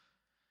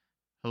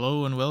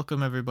Hello and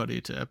welcome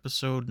everybody to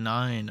episode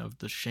 9 of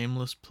the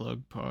Shameless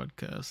Plug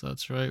podcast.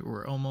 That's right,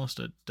 we're almost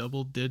at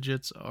double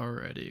digits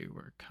already.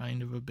 We're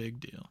kind of a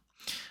big deal.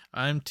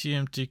 I'm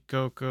TMT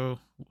Coco,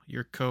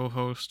 your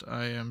co-host.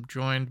 I am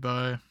joined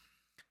by...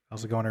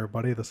 How's it going,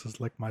 everybody? This is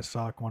Lick My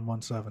Sock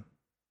 117.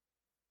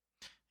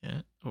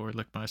 Yeah, or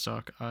Lick My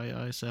Sock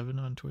II7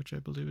 on Twitch, I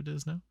believe it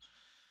is now.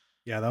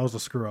 Yeah, that was a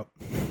screw up.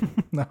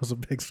 That was a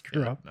big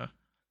screw up.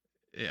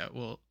 Yeah,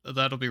 well,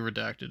 that'll be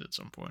redacted at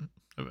some point,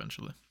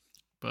 eventually.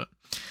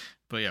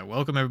 But yeah,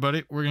 welcome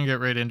everybody. We're going to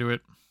get right into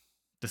it.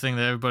 The thing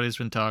that everybody's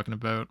been talking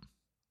about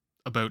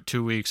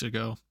 2 weeks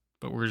ago,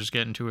 but we're just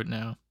getting to it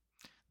now.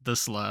 The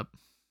slap.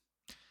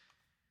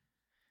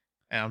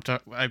 And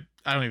I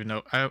don't even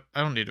know. I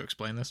don't need to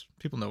explain this.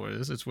 People know what it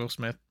is. It's Will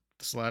Smith,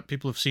 the slap.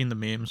 People have seen the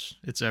memes.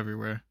 It's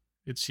everywhere.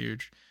 It's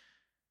huge.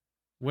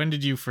 When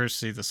did you first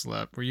see the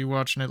slap? Were you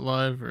watching it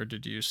live, or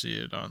did you see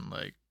it on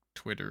like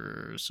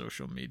Twitter or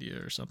social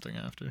media or something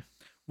after?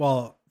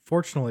 Well,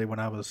 fortunately, when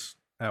I was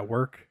at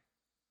work,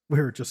 we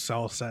were just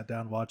all sat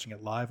down watching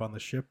it live on the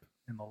ship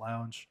in the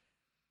lounge.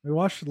 We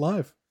watched it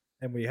live,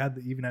 and we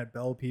even had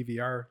Bell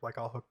PVR like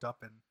all hooked up,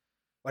 and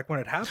like when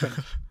it happened,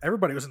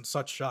 everybody was in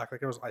such shock.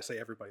 Like I say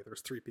everybody, there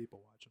was 3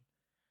 people watching,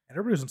 and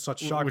everybody was in such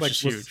shock. Which like, is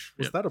huge.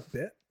 Was that a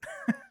bit?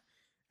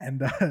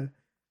 And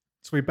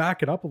so we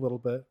back it up a little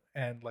bit,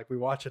 and like we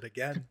watch it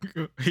again.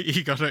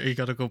 You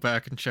gotta go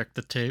back and check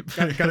the tape.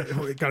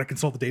 gotta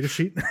consult the data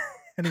sheet.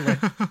 anyway,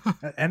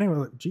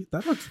 like, gee,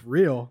 that looks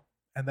real.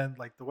 And then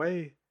like the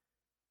way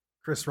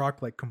Chris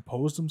Rock like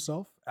composed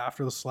himself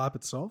after the slap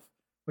itself,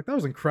 like that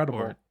was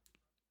incredible.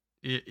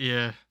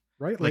 Yeah,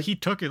 right. Like he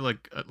took it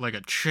like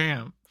a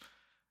champ.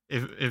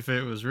 If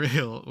it was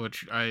real,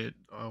 which I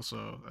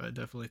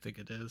definitely think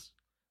it is.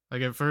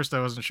 Like at first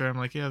I wasn't sure. I'm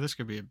like, yeah, this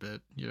could be a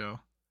bit. You know,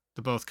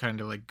 they're both kind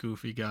of like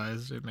goofy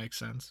guys. It makes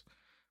sense,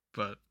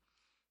 but.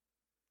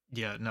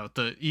 Yeah, no,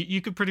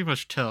 you could pretty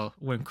much tell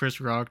when Chris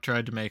Rock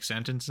tried to make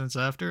sentences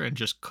after and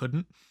just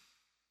couldn't.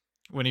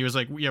 When he was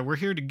like, "Yeah, we're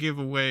here to give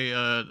away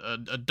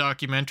a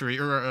documentary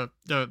or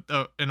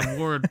an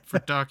award for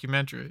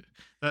documentary."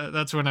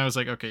 That's when I was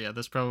like, "Okay, yeah,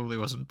 this probably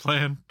wasn't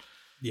planned."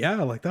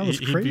 Yeah, like that was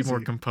crazy. He'd be more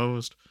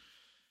composed.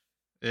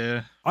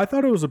 Yeah, I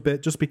thought it was a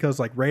bit just because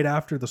like right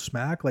after the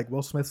smack, like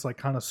Will Smith's like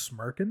kind of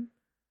smirking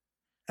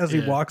as he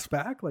walks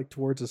back like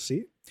towards his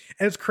seat.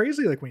 And it's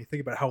crazy like when you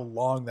think about how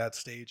long that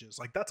stage is.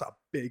 Like that's a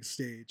big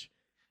stage.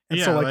 And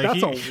so like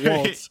that's a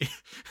waltz.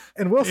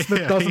 And Will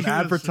Smith doesn't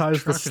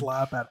advertise the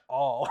slap at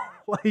all.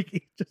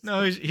 Like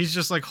he's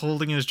just like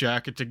holding his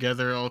jacket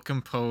together, all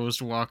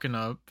composed, walking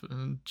up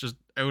and just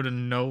out of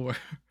nowhere.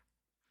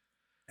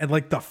 And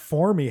like the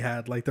form he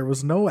had, like there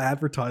was no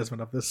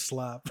advertisement of this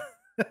slap.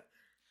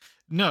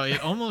 No,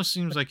 it almost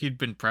seems like he'd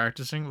been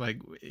practicing. Like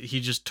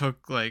he just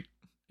took like,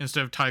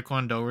 instead of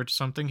Taekwondo or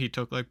something, he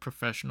took like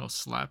professional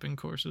slapping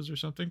courses or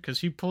something, because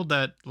he pulled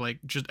that like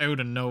just out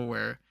of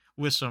nowhere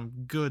with some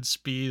good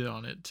speed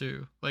on it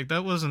too. Like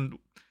that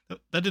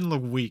didn't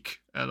look weak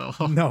at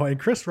all. No, and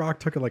Chris Rock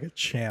took it like a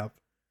champ,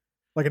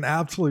 like an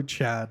absolute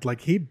Chad.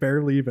 Like he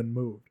barely even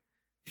moved.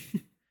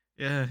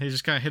 Yeah, he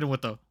just kind of hit him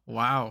with the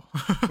wow.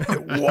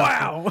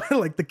 Wow.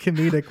 Like the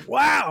comedic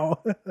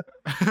wow.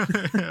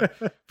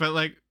 But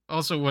like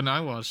also when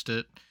I watched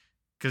it,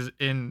 because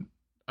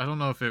I don't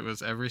know if it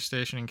was every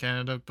station in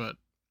Canada, but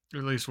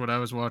at least what I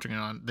was watching it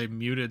on, they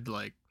muted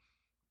like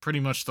pretty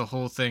much the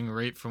whole thing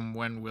right from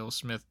when Will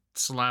Smith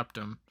slapped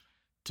him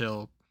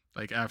till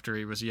like after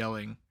he was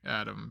yelling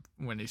at him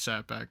when he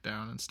sat back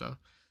down and stuff.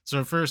 So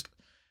at first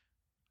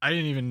I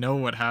didn't even know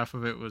what half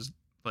of it was,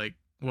 like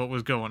what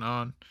was going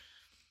on,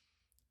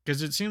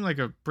 because it seemed like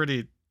a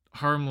pretty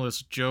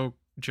harmless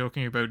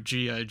joking about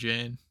G.I.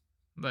 Jane.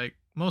 Like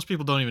most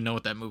people don't even know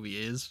what that movie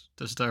is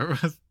to start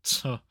with,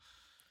 so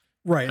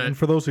right. And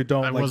for those who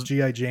don't, like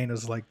G.I. Jane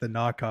is like the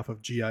knockoff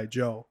of G.I.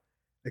 Joe,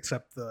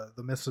 except the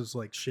missus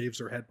like shaves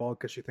her head bald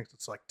because she thinks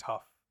it's like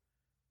tough,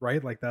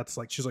 right? Like that's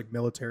like she's like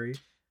military,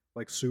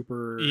 like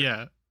super.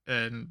 Yeah,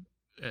 and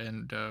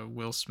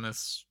Will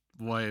Smith's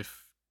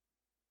wife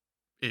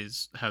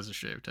has a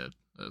shaved head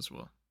as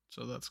well,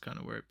 so that's kind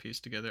of where it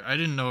pieced together. I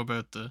didn't know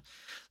about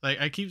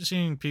I keep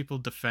seeing people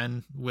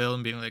defend Will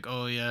and being like,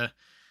 oh yeah,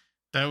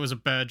 that was a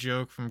bad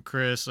joke from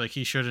Chris. Like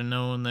he should have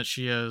known that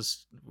she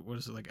has, what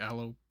is it, like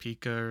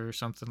alopecia or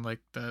something like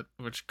that,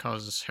 which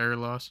causes hair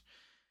loss.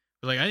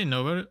 But like I didn't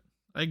know about it.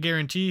 I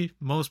guarantee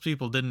most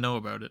people didn't know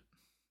about it.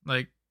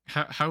 Like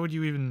how would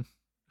you even?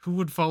 Who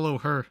would follow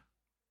her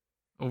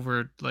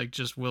over like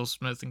just Will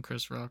Smith and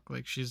Chris Rock?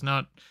 Like she's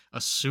not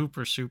a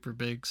super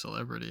big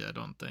celebrity, I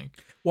don't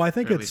think. Well, I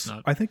think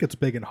it's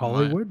big in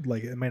Hollywood.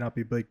 Like it may not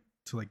be big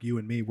to like you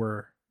and me,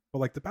 but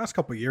like the past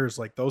couple of years,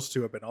 like those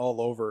two have been all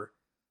over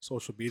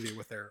social media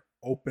with their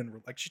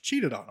open, like she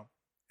cheated on him,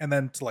 and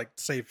then to like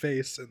save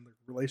face in the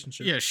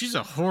relationship. Yeah, she's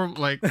a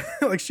horrible like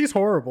like she's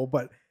horrible,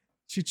 but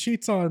she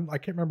cheats on, I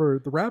can't remember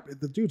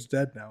the dude's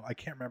dead now. I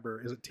can't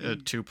remember. Is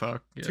it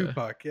Tupac? Yeah.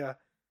 Tupac, yeah.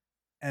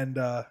 And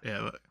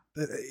yeah,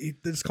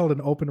 it's called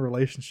an open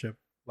relationship,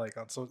 like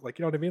on, so like,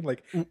 you know what I mean,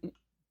 like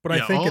But I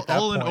Yeah, think at that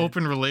all an point,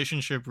 open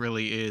relationship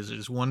really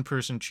is one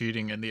person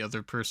cheating and the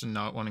other person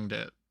not wanting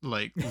to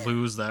like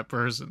lose that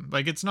person.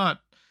 Like it's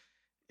not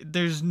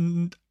there's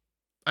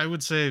I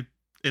would say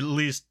at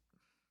least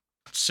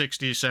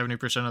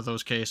 60-70% of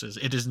those cases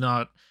it is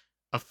not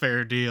a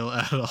fair deal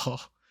at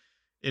all.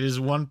 It is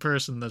one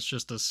person that's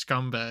just a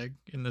scumbag,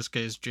 in this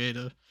case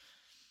Jada,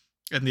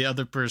 and the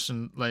other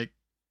person, like,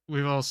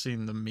 we've all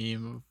seen the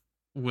meme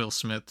of Will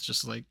Smith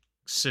just like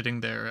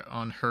sitting there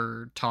on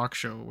her talk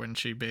show when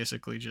she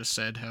basically just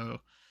said how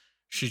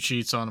she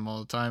cheats on him all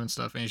the time and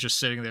stuff, and he's just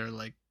sitting there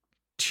like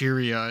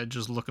teary eyed,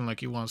 just looking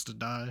like he wants to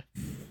die.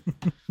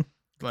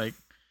 Like,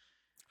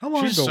 how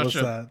long she's ago such was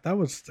a that? That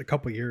was a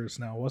couple years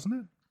now, wasn't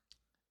it?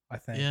 I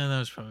think. yeah, that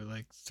was probably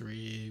like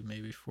 3,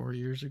 maybe 4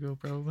 years ago,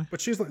 probably.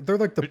 But she's like they're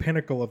like the But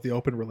pinnacle of the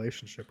open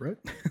relationship, right?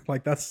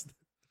 Like that's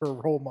her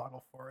role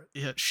model for it.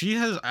 yeah, she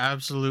has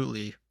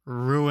absolutely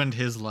ruined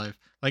his life.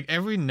 Like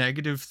every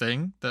negative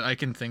thing that I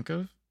can think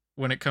of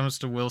when it comes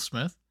to Will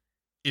Smith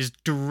is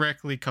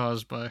directly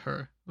caused by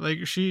her. Like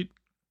he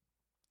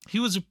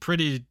was a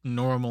pretty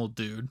normal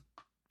dude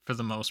for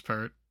the most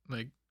part,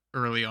 like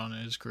early on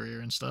in his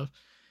career and stuff.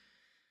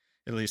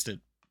 At least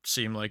it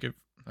seemed like it.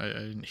 I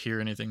didn't hear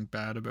anything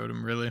bad about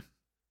him really.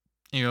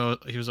 You know,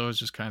 he was always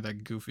just kind of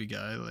that goofy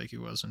guy, like he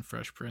was in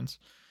Fresh Prince.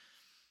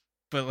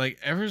 But like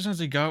ever since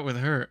he got with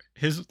her,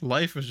 his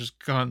life has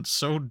just gone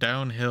so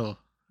downhill.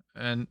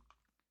 And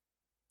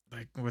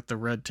like with the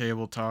red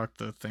table talk,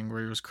 the thing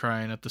where he was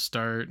crying at the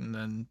start, and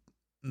then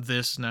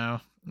this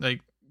now, like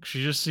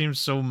she just seems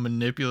so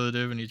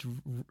manipulative, and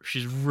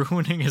she's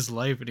ruining his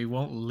life, and he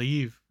won't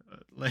leave.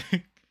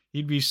 Like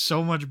he'd be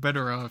so much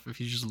better off if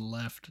he just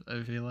left.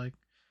 I feel like.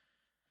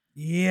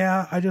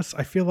 Yeah,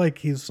 I feel like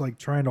he's like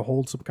trying to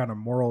hold some kind of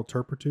moral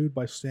turpitude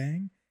by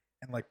staying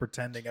and like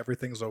pretending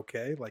everything's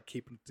okay, like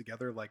keeping it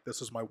together, like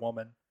this is my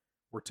woman,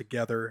 we're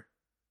together,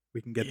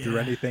 we can get through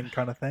Yeah, anything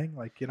kind of thing,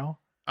 like,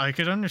 I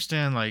could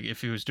understand like if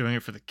he was doing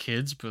it for the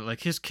kids, but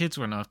like his kids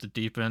went off the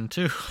deep end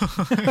too.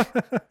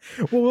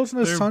 Well,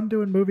 wasn't his They're son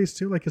doing movies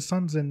too? Like his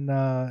son's in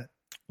what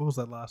was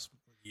that last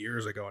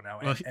years ago now?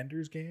 well,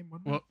 Ender's Game,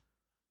 wasn't it? well,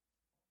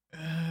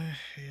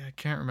 yeah, I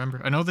can't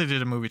remember. I know they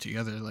did a movie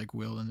together, like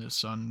Will and his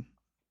son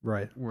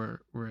Right.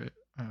 were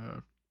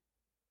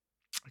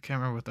I can't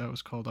remember what that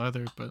was called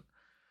either, but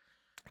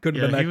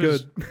Couldn't have yeah, been he that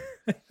was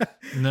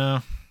good. no.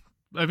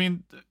 I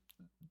mean,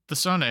 the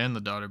son and the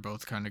daughter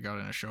both kind of got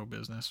into show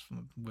business.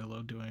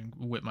 Willow doing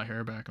whip my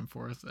hair back and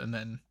forth, and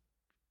then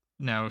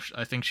now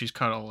I think she's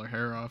cut all her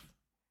hair off,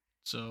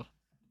 so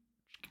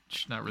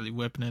she's not really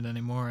whipping it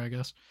anymore, I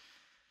guess.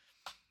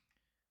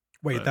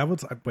 Wait, But that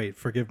was wait,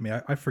 forgive me.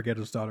 I forget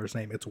his daughter's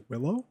name. It's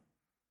Willow?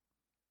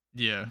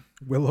 yeah,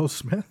 Willow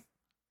Smith?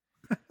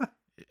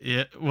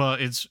 yeah. Well,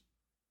 it's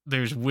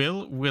there's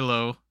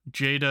Willow,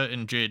 Jada,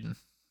 and Jaden.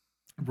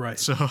 Right.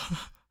 So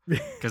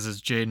because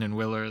it's Jaden and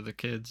Willow are the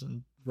kids,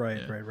 and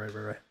Right, yeah,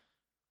 right.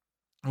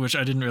 which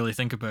I didn't really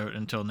think about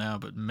until now.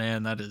 But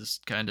man, that is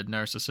kind of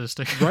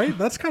narcissistic. Right?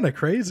 That's kind of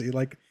crazy.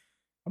 Like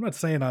I'm not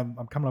saying I'm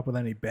coming up with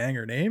any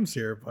banger names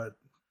here, but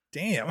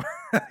damn,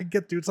 I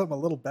get do something a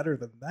little better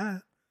than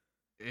that.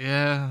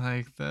 Yeah,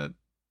 like that.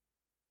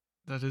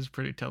 That is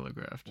pretty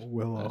telegraphed. I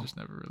Willow. just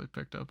never really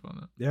picked up on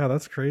it. Yeah,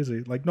 that's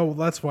crazy. Like, no,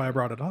 that's why I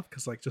brought it up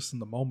because, like, just in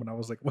the moment, I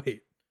was like,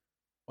 "Wait,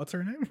 what's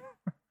her name?"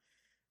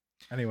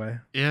 Anyway,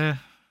 Yeah,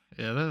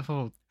 yeah. That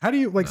whole how do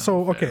you like?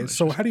 So, okay, family's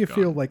so just how do you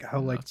feel gone like how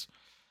like nuts.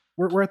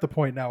 we're at the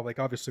point now? Like,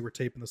 obviously, we're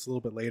taping this a little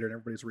bit later, and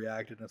everybody's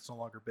reacted, and it's no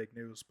longer big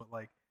news. But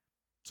like,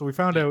 so we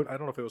found Yeah, out. I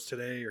don't know if it was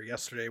today or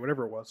yesterday,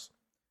 whatever it was.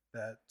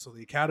 That so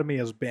the Academy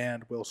has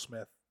banned Will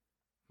Smith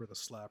for the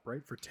slap,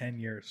 right, for 10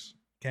 years.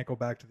 Can't go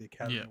back to the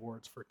Academy yeah,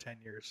 Awards for 10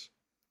 years.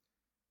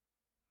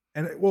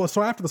 And well,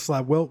 so after the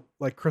slap, Will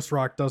like Chris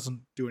Rock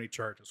doesn't do any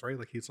charges, right?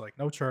 Like he's like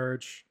no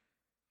charge,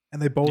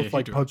 and they yeah. both He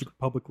like drops it.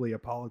 publicly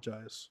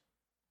apologize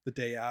the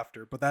day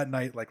after. But that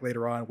night, like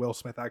later on, Will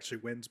Smith actually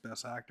wins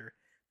Best Actor.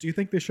 Do you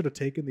think they should have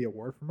taken the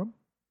award from him?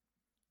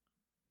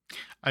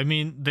 I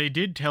mean, they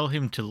did tell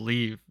him to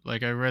leave.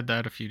 Like I read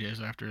that a few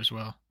days after as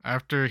well.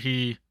 After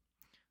he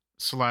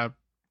slapped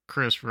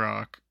Chris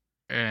Rock,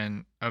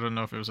 and I don't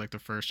know if it was like the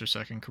first or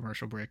second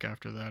commercial break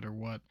after that or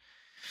what.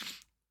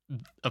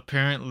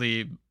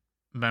 Apparently,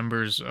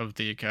 members of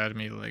the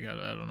academy, like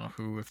I don't know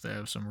who, if they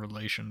have some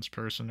relations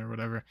person or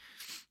whatever,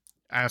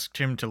 asked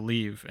him to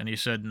leave, and he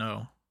said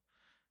no.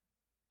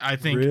 I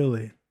think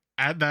Really?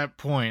 at that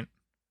point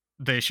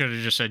they should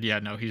have just said, yeah,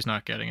 no, he's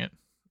not getting it,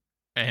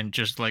 and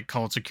just like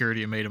called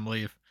security and made him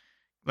leave.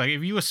 Like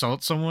if you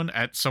assault someone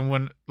at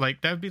someone,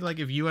 like that'd be like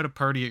if you had a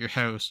party at your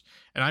house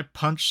and I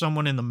punched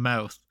someone in the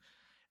mouth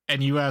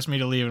and you asked me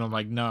to leave and I'm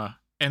like, nah,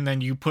 and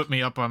then you put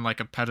me up on like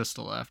a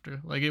pedestal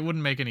after. Like it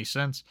wouldn't make any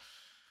sense.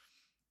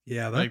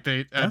 Yeah, Like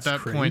they at that's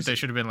that point they crazy.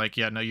 should have been like,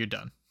 yeah, no, you're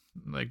done.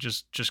 Like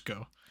just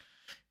go.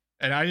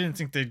 And I didn't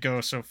think they'd go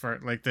so far.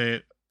 Like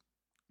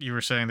you were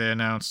saying they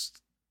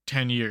announced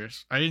 10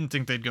 years. I didn't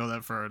think they'd go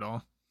that far at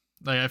all.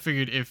 Like I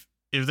figured if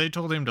they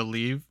told him to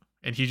leave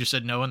and he just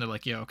said no and they're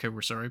like, yeah, okay,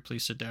 we're sorry,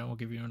 please sit down, we'll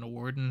give you an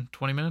award in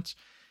 20 minutes.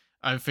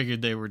 I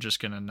figured they were just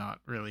gonna not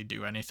really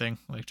do anything,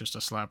 like just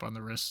a slap on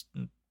the wrist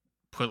and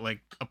put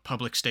like a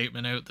public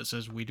statement out that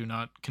says we do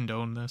not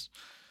condone this.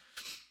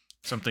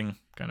 Something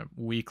kind of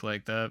weak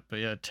like that. But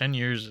yeah, 10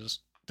 years is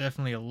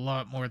definitely a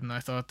lot more than I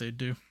thought they'd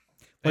do.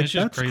 And it's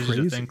Like just that's crazy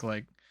to think crazy.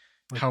 like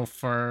Like how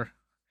far,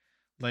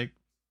 like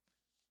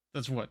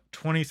that's what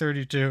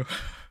 2032.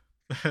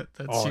 That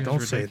oh, seems don't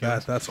say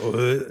that. ridiculous. That's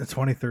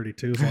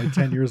 2032 is only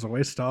 10 years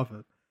away. Stop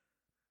it.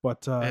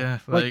 But Yeah,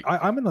 like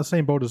like I'm in the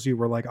same boat as you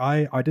where like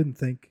I didn't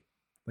think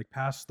like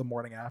past the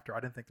morning after, I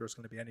didn't think there was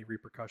going to be any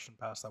repercussion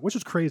past that, which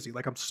is crazy.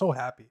 Like I'm so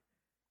happy.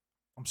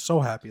 I'm so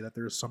happy that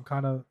there's some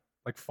kind of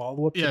like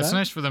follow up to yeah, it's that.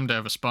 nice for them to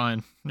have a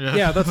spine. Yeah,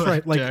 Yeah, that's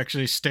right. like to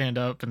actually stand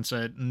up and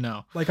say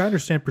no. I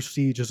understand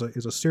prestige is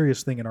a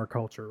serious thing in our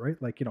culture,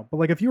 right? Like, you know, but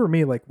like if you or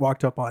me like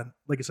walked up on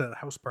like I said at a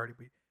house party,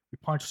 we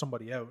punched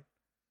somebody out,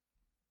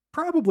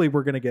 probably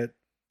we're gonna get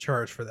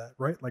charged for that,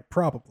 right? Like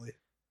probably.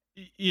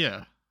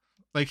 Yeah,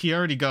 like he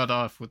already got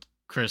off with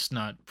Chris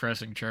not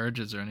pressing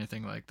charges or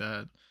anything like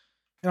that.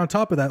 And on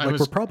top of that, I like we're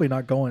was probably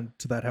not going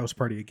to that house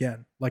party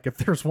again. Like if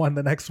there's one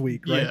the next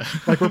week, right? yeah.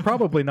 Like we're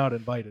probably not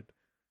invited.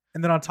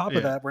 And then on top of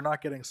Yeah. that, we're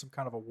not getting some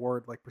kind of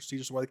award like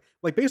prestigious award.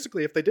 Like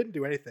basically, if they didn't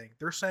do anything,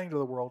 they're saying to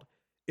the world,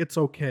 it's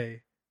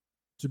okay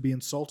to be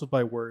insulted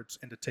by words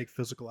and to take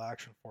physical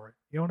action for it.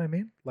 You know what I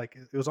mean? Like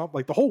it was all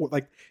like the whole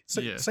like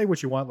Yeah. say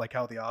what you want, like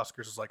how the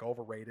Oscars is like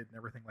overrated and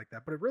everything like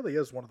that, but it really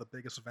is one of the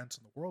biggest events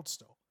in the world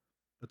still.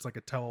 It's like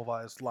a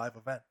televised live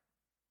event.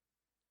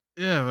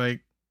 Yeah,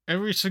 like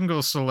every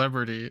single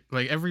celebrity,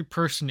 like every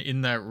person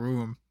in that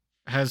room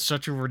has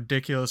such a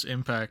ridiculous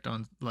impact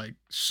on like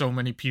so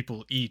many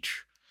people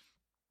each.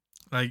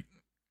 Like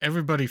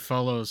everybody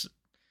follows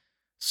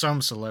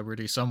some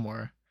celebrity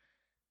somewhere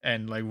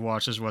and like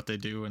watches what they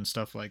do and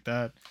stuff like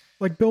that.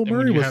 Like Bill And when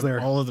Murray you was have there.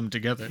 all of them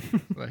together,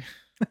 like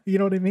You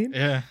know what I mean?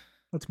 yeah,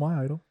 That's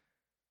my idol.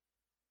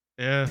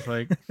 yeah,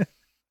 like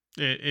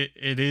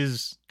it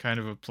is kind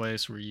of a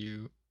place where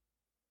you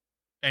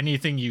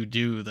anything you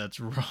do that's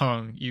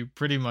wrong, you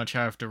pretty much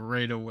have to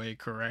right away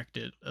correct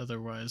it.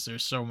 Otherwise,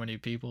 there's so many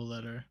people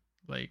that are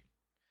like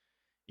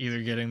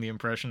either getting the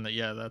impression that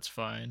yeah, that's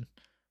fine.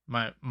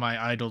 My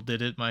idol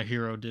did it, my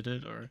hero did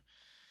it, or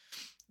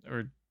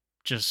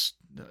just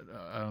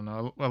I don't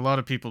know. A lot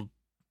of people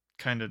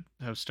kind of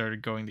have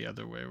started going the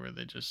other way where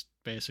they just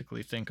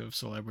basically think of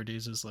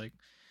celebrities as like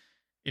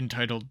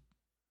entitled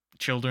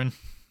children,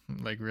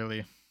 like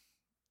really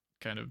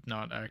kind of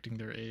not acting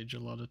their age a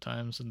lot of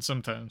times, and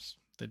sometimes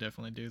they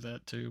definitely do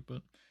that too.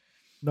 But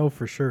No,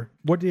 for sure.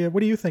 What do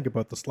you think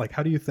about this? Like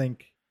how do you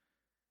think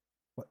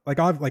like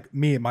I've like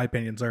me my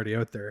opinion's already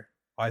out there.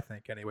 I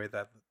think anyway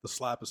that the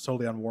slap is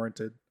totally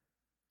unwarranted.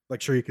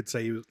 Like sure you could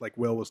say he was like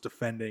Will was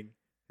defending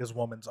his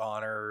woman's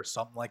honor or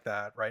something like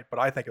that, right? But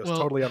I think it was well,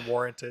 totally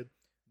unwarranted,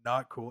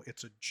 not cool.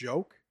 It's a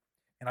joke.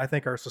 And I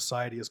think our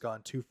society has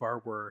gone too far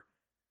where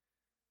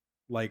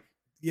like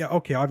yeah,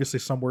 okay, obviously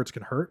some words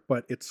can hurt,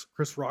 but it's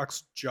Chris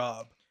Rock's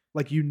job.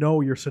 Like you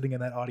know you're sitting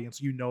in that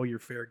audience, you know you're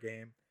fair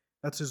game.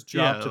 That's his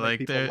yeah, job to make like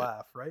people the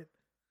laugh, right?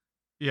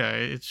 yeah,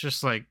 it's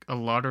just like a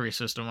lottery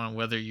system on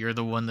whether you're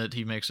the one that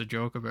he makes a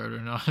joke about or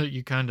not.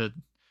 You kind of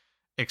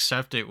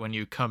accept it when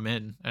you come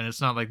in, and it's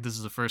not like this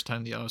is the first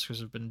time the Oscars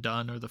have been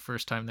done or the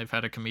first time they've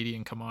had a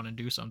comedian come on and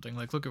do something.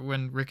 Like look at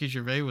when Ricky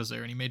Gervais was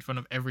there and he made fun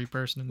of every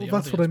person in Well, the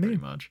that's what I audience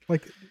pretty mean. much.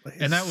 Like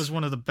And that it's was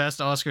one of the best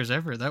Oscars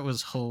ever. That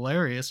was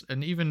hilarious.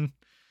 And even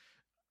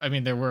I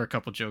mean, there were a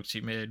couple jokes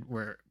he made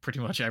where pretty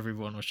much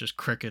everyone was just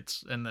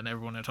crickets, and then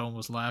everyone at home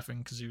was laughing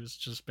because he was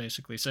just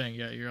basically saying,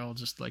 "Yeah, you're all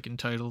just like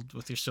entitled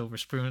with your silver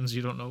spoons.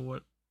 You don't know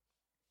what,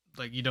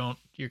 like, you don't.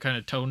 You're kind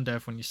of tone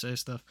deaf when you say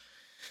stuff."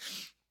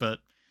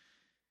 But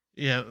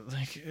yeah,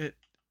 like it.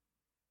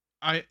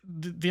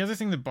 The other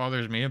thing that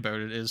bothers me about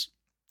it is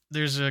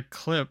there's a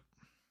clip.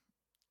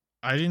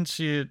 I didn't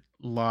see it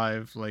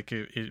live, like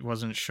it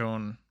wasn't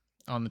shown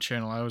on the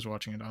channel I was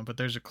watching it on, but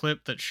there's a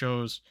clip that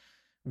shows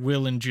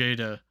Will and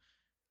Jada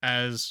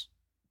as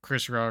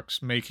Chris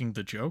Rock's making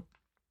the joke,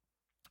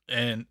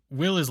 and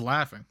Will is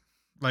laughing,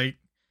 like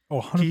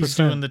oh he's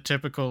doing 100%. the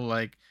typical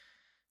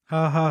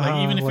Ha ha like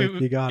ha, even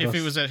like you got if it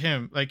us. was at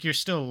him, like you're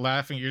still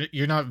laughing.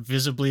 You're not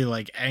visibly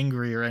like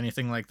angry or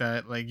anything like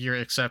that. Like you're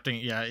accepting,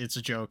 yeah, it's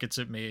a joke. It's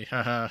at me.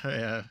 Haha.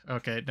 Yeah.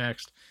 Okay.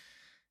 Next.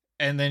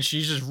 And then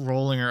she's just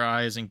rolling her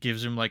eyes and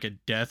gives him like a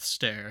death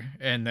stare,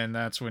 and then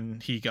that's when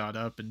he got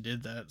up and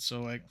did that.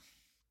 So like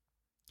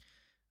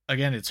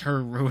again, it's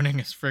her ruining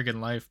his friggin'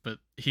 life, but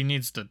he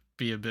needs to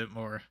be a bit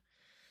more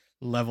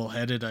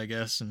level-headed, I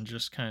guess, and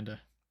just kind of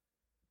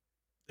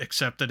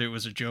accept that it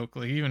was a joke.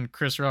 Like even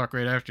Chris Rock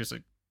right after is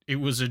like, it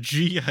was a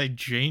GI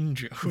Jane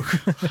joke.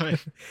 Like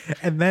of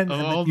And then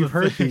all the you've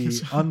heard the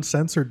things.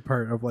 uncensored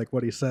part of like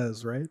what he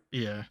says, right?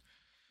 Yeah,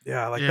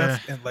 Yeah, like yeah.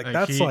 that's and like Like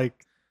that's he,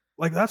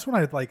 like that's when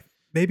I like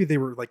maybe they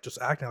were like just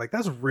acting like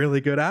that's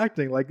really good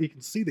acting. Like you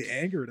can see the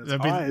anger in his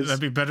that'd eyes.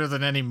 be better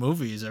than any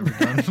movie he's ever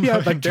done. Yeah, Like,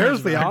 in like terms there's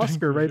of the acting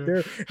Oscar for right sure.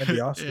 there, and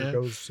the Oscar Yeah,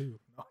 goes to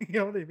you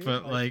know what I mean?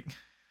 but like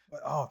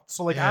Like oh,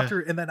 so like yeah, after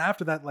and then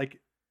after that, like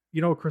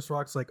you know, Chris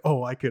Rock's like,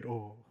 oh, I could,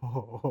 and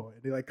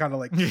he like kind of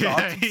like stops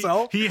Yeah,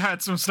 himself. he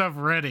had some stuff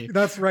ready.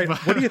 That's right.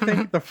 But What do you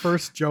think the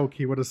first joke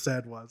he would have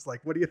said was?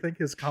 Like, what do you think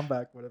his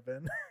comeback would have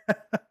been?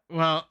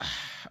 well,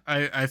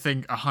 I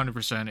think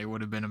 100% it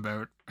would have been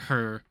about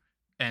her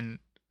and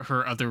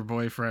her other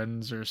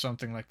boyfriends or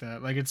something like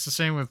that. Like it's the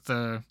same with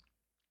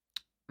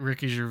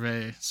Ricky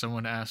Gervais.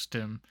 Someone asked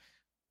him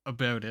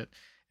about it,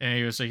 and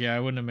he was like, "Yeah, I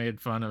wouldn't have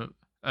made fun of.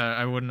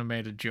 I wouldn't have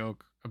made a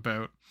joke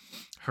about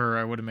her.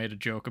 I would have made a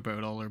joke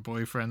about all her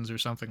boyfriends or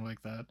something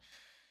like that.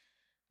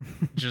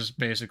 Just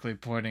basically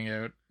pointing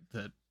out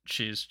that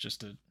she's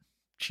just a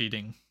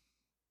cheating,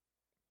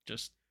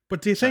 just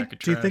But sack of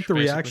do you think trash, the basically."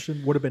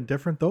 reaction would have been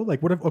different though?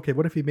 Like, what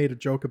if he made a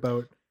joke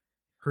about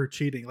her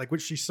cheating? Like,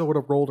 would she still would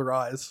have rolled her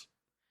eyes,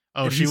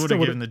 Oh, and he she would still have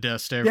would given have, the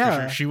death stare for sure.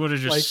 yeah, She would have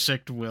just like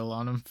sicked Will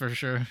on him for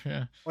sure.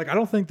 Yeah. I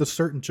don't think the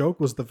certain joke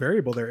was the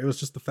variable there. It was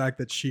just the fact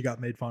that she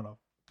got made fun of.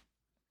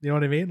 You know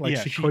what I mean? Like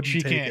Yeah, she couldn't she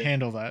take can't it,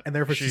 handle that. and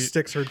therefore she She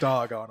sticks her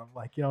dog on him.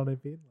 Like, you know what I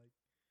mean? Like,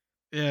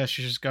 Yeah,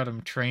 she just got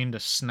him trained to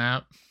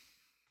snap.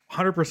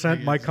 100%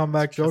 Like my it's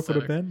comeback joke would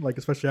have pathetic. been like,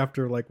 especially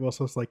after like Will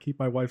Smith's like, keep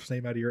my wife's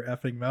name out of your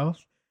effing mouth.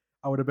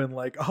 I would have been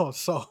like, oh,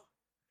 so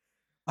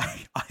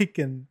I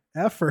can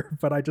F her,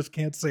 but I just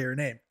can't say her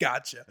name.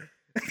 Gotcha.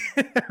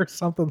 Or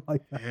something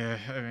like that. Yeah,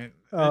 I mean,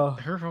 Uh,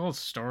 her whole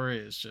story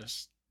is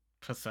just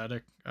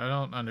pathetic. I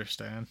don't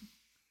understand.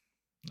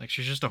 Like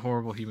she's just a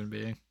horrible human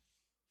being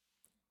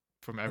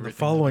from and the everything that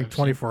following I've seen.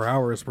 24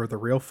 hours were the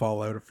real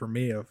fallout for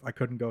me of I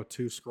couldn't go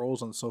two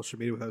scrolls on social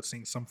media without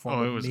seeing some form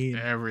Oh, it of was meme.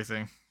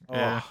 everything.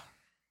 Yeah, Oh,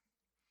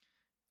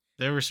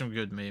 there were some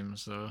good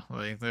memes though.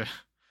 Like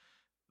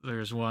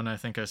there's one I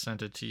think I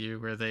sent it to you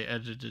where they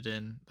edited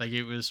in like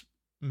it was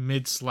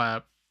mid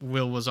slap.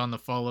 Will was on the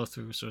follow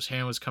through, so his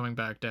hand was coming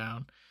back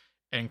down,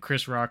 and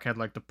Chris Rock had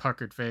like the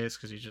puckered face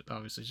because he just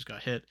obviously just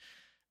got hit,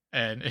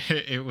 and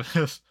it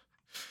was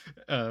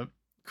uh,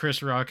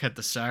 Chris Rock had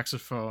the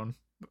saxophone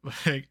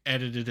like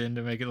edited in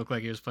to make it look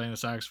like he was playing the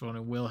saxophone,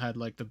 and Will had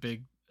like the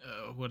big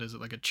what is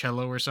it, like a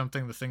cello or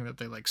something, the thing that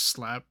they like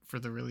slap for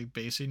the really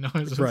bassy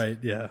noises. right.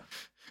 Yeah.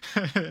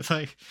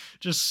 Like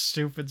just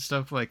stupid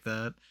stuff like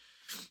that.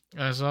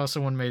 I saw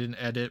someone made an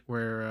edit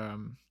where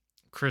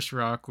Chris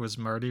Rock was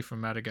Marty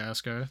from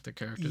Madagascar, the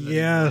character that he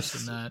voiced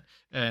in Yes. that,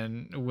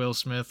 and Will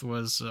Smith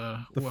was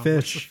The what's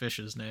the fish.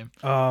 fish's name?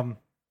 Um,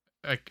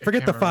 I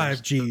Forget can't the remember five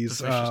the G's.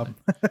 fish's name.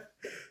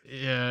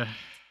 Yeah,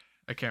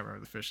 I can't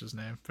remember the fish's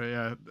name, but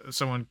yeah,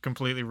 someone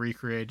completely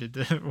recreated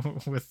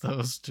it with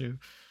those two.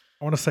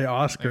 I want to say Like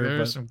Oscar, there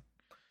was but some,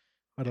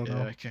 I don't yeah,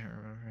 know. I can't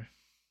remember,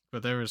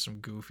 but there was some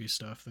goofy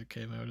stuff that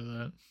came out of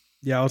that.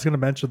 Yeah, I was gonna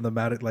mention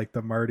like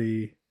the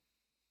Marty,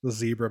 the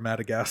zebra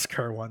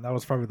Madagascar one. That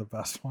was probably the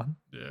best one.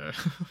 Yeah.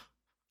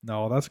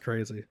 No, that's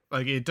crazy.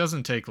 Like it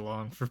doesn't take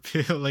long for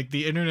people. Like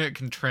the internet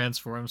can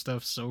transform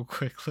stuff so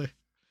quickly.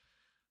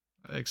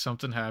 Like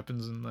something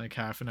happens and like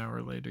half an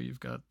hour later you've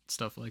got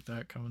stuff like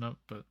that coming up.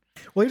 But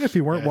Well, even if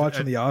you weren't yeah,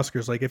 watching the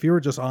Oscars, like if you were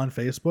just on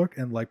Facebook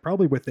and like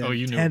probably oh, within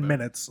you knew 10 about it.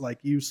 minutes, like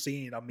you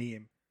seen a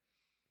meme.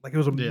 Like it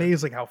was Yeah,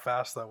 amazing how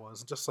fast that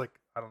was. And just like,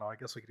 I don't know, I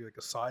guess we could do like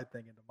a side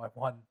thing into my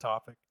one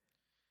topic.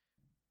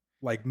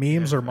 Like yeah.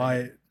 memes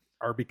Like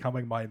are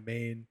becoming my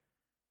main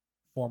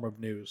form of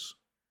news.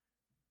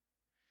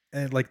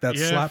 And like that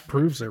yeah, slap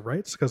proves it,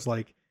 right? Because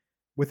like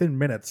within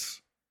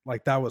minutes,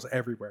 like that was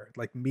everywhere.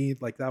 Like me,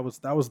 like that was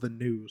the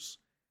news,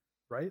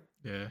 right?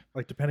 yeah,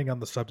 Like depending on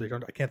the subject,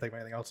 I can't think of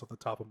anything else off the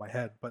top of my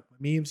head. But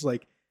memes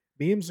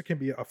can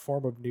be a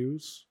form of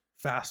news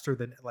faster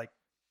than like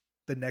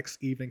the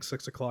next evening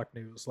 6 o'clock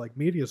news. Like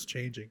media is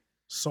changing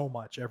so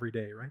much every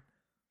day, right?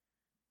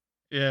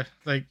 yeah.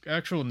 Like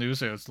actual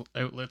news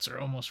outlets are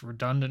almost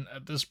redundant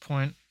at this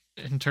point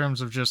in terms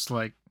of just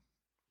like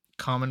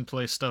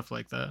commonplace stuff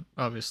like that.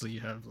 Obviously, you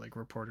have like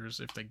reporters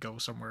if they go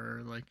somewhere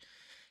or like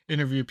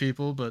interview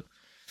people, but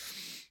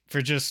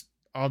for just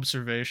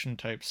observation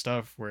type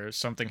stuff where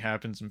something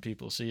happens and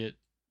people see it,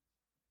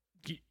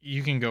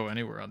 you can go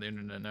anywhere on the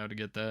internet now to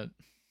get that,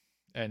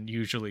 and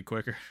usually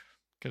quicker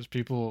because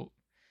people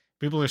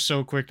are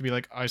so quick to be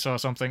like, I saw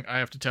something, I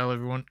have to tell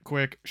everyone,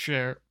 quick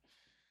share,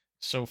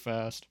 so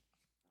fast.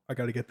 I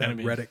got to get And I that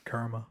mean, Reddit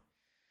karma.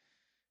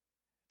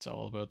 it's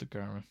all about the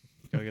karma.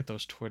 You gotta get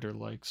those Twitter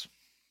likes.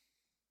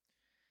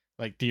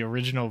 Like the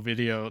original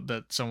video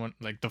that someone,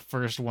 like the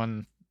first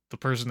one, the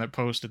person that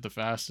posted the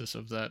fastest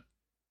of that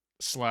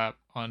slap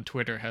on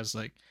Twitter has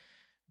like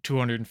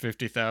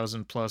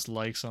 250,000 plus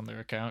likes on their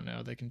account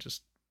now. They can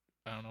just,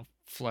 I don't know,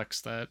 flex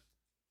that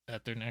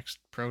at their next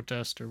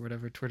protest or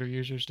whatever Twitter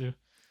users do.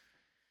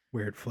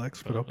 Weird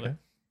flex, but But like, okay.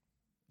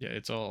 yeah,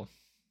 it's all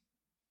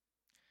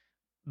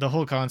the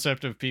whole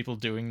concept of people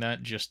doing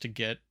that just to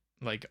get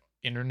like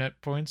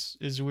internet points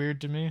is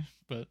weird to me,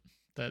 but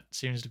that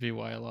seems to be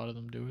why a lot of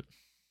them do it.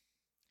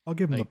 I'll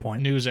give him the Like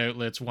point. news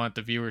outlets want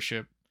the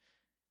viewership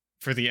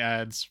for the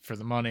ads, for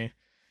the money,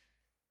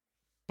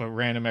 but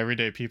random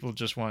everyday people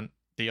just want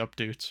the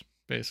updates,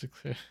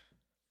 basically.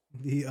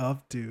 The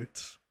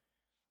updates.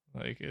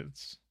 Like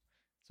it's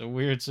a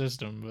weird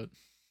system, but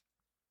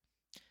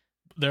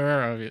there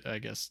are, I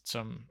guess,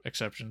 some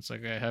exceptions.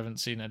 Like I haven't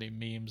seen any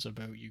memes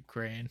about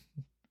Ukraine,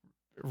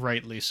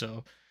 rightly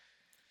so.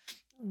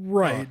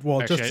 Well, Right. Well,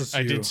 just actually, as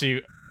I did you.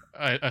 see.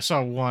 I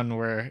saw one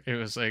where it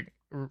was like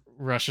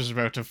Russia's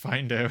about to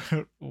find out.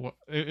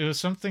 It was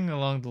something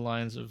along the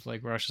lines of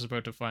like Russia's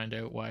about to find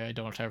out why I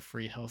don't have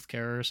free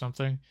healthcare or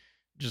something.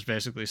 Just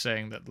basically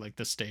saying that like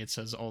the states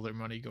has all their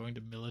money going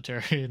to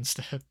military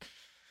instead.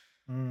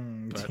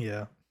 But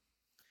Yeah.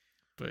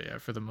 yeah,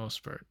 for the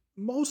most part,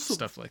 Most of,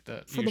 stuff like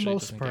that for the usually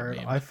most doesn't get part,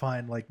 I memed.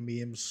 find like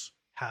memes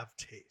have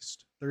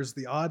taste. There's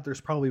the odd.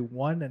 There's probably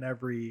one in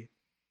every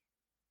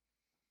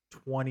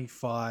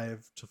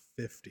 25 to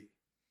 50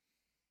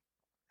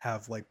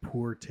 have like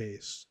poor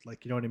taste.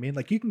 Like, you know what I mean?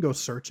 Like, you can go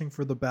searching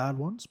for the bad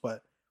ones,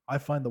 but I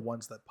find the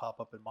ones that pop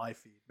up in my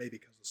feed, maybe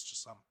because it's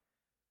just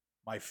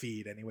my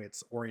feed anyway,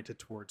 it's oriented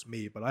towards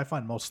me, but I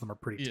find most of them are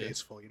pretty Yeah.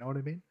 tasteful. You know what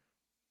I mean?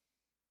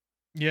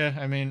 Yeah,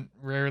 I mean,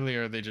 rarely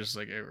are they just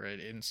like outright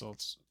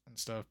insults and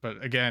stuff.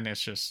 But again,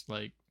 it's just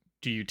like,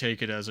 do you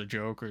take it as a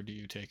joke or do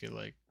you take it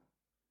like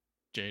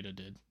Jada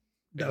did?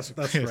 That's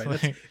Basically,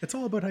 right. like, It's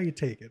all about how you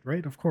take it,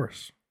 right? Of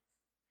course.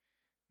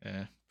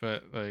 yeah.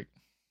 But like,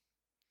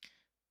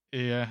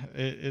 yeah,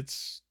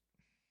 it's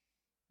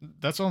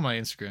that's all my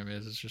Instagram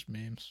is. It's just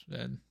memes,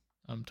 and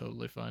I'm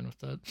totally fine with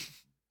that.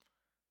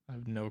 I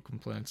have no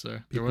complaints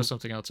there. There was People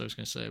something else I was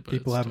gonna say, but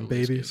people it's having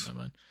totally escaped babies. my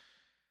mind.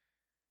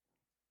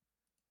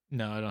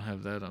 No, I don't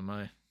have that on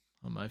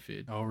my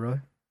feed. Oh, really?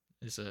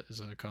 Is that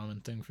a common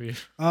thing for you?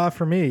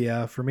 For me,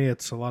 yeah. For me,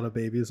 it's a lot of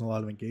babies and a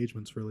lot of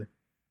engagements, really.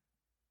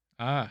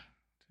 Ah,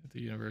 the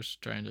universe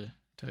trying to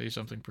tell you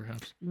something,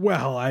 perhaps.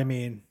 Well, I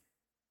mean,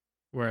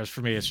 Whereas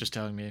for me, it's just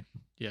telling me,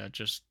 yeah,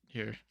 just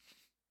here.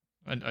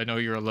 I know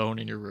you're alone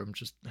in your room.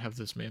 Just have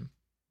this meme.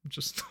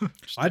 Just,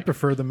 just I'd take it.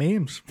 prefer the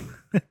memes.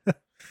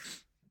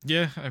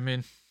 Yeah, I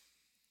mean,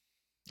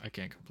 I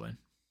can't complain.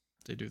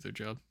 They do their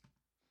job.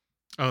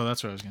 Oh,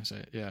 that's what I was gonna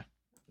say. Yeah,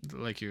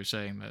 like you were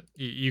saying that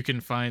you can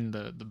find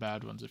the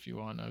bad ones if you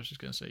want. I was just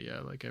gonna say, yeah,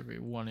 like every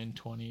 1 in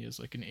 20 is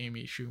like an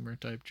Amy Schumer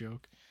type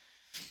joke.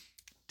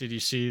 Did you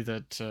see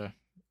that?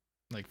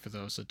 Like for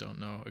those that don't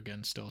know,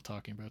 again, still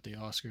talking about the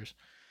Oscars.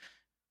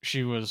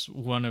 She was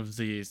one of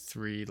the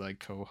three like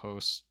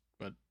co-hosts,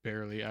 but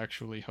barely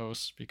actually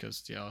hosts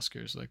because the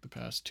Oscars like the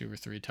past 2 or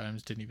 3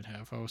 times didn't even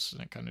have hosts,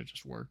 and it kind of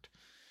just worked.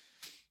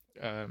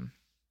 Um,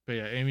 but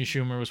yeah, Amy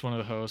Schumer was one of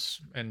the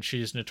hosts, and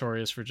she's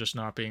notorious for just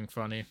not being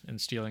funny and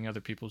stealing other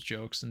people's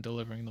jokes and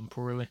delivering them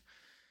poorly.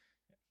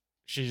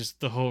 She's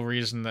the whole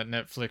reason that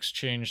Netflix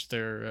changed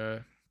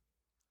their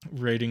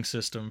rating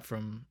system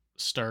from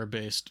star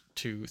based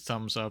to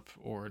thumbs up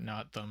or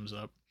not thumbs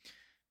up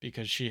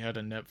because she had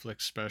a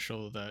Netflix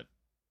special that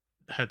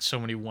had so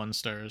many 1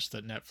 stars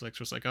that Netflix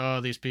was like,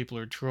 "Oh, these people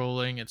are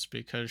trolling." It's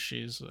because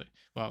she's like,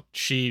 well,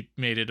 she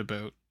made it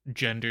about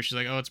gender. She's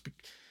like, "Oh, it's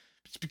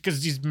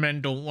because these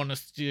men don't want to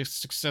see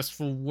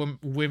successful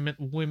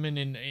women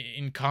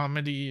in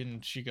comedy,"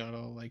 and she got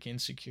all like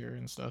insecure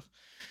and stuff.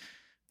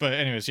 But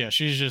anyways, yeah,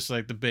 she's just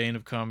like the bane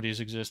of comedy's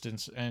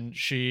existence, and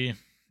she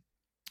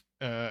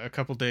a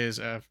couple days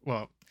after,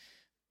 well,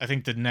 I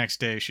think the next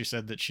day she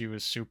said that she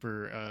was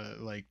super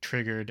like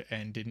triggered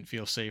and didn't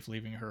feel safe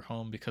leaving her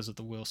home because of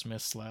the Will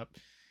Smith slap.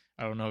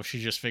 I don't know if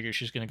she just figured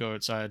she's gonna go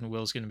outside and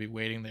Will's gonna be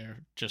waiting there,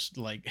 just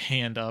like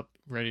hand up,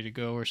 ready to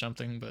go or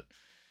something. But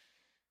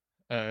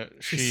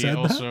She she said that?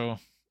 also,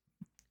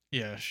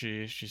 yeah,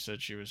 she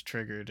said she was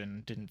triggered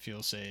and didn't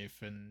feel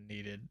safe and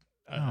needed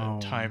Oh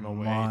time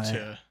away my.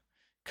 to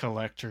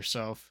collect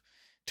herself.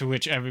 To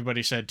which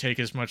everybody said, "Take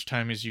as much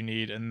time as you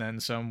need, and then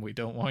some. We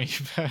don't want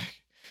you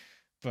back."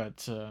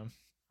 But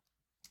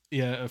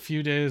yeah, a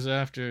few days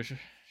after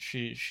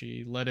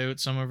she let out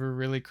some of her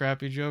really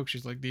crappy jokes.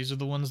 She's like, "These are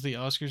the ones the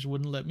Oscars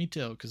wouldn't let me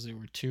tell because they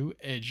were too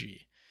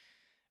edgy."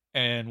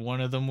 And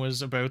one of them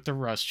was about the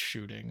Rust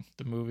shooting,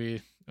 the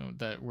movie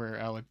that where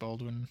Alec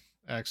Baldwin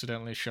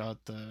accidentally shot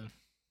Yeah.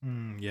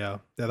 Yeah,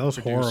 that the was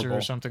producer or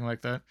horrible. something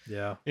like that.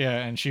 Yeah. Yeah,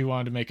 and she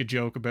wanted to make a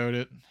joke about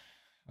it.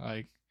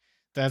 Like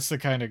that's the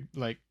kind of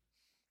like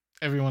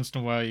every once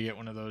in a while you get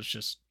one of those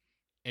just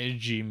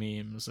edgy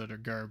memes that are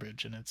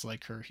garbage and it's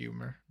like her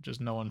humor. Just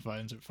no one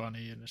finds it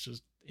funny and it's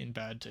just in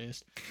bad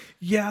taste.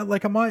 Yeah,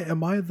 like am I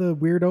the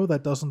weirdo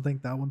that doesn't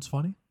think that one's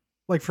funny?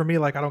 Like for me,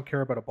 like I don't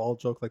care about a bald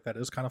joke, like that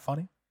is kind of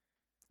funny.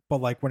 But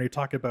like when you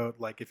talk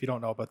about, like, if you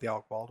don't know about the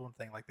Alec Baldwin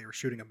thing, like they were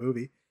shooting a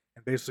movie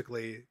and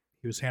basically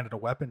he was handed a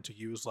weapon to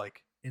use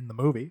like in the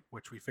movie,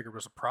 which we figured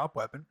was a prop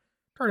weapon.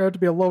 Turned out to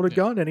be a loaded Yeah.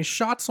 gun and he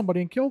shot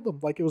somebody and killed them.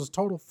 Like it was a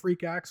total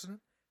freak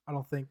accident. I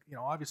don't think,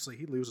 obviously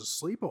he loses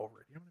sleep over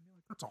it. You know what I mean?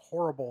 Like that's a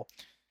horrible,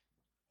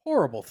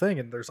 horrible thing.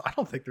 And I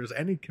don't think there's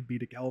any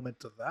comedic element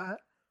to that.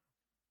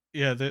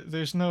 Yeah,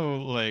 there's no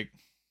like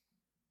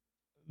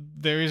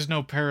there is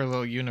no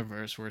parallel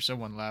universe where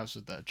someone laughs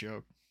at that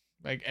joke.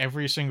 Like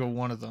every single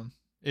one of them.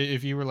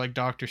 If you were like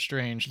Doctor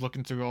Strange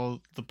looking through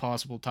all the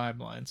possible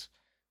timelines,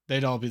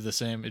 they'd all be the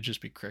same. It'd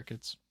just be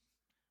crickets.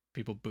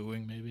 People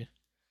booing maybe.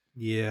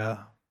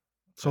 Yeah.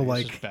 So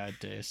Like it's just like, bad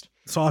taste.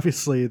 so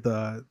obviously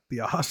the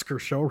Oscar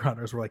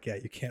showrunners were like, yeah,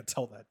 you can't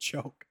tell that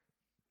joke.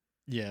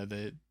 yeah,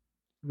 they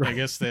I Right.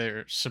 guess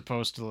they're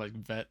supposed to like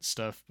vet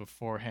stuff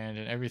beforehand,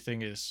 and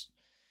everything is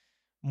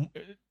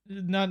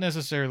not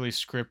necessarily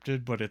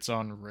scripted, but it's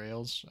on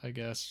rails, I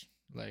guess.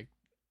 Like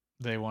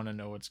they want to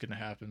know what's going to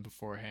happen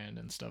beforehand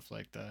and stuff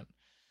like that.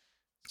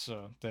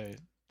 So they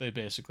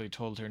basically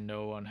told her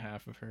no on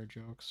half of her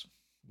jokes,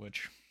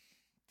 which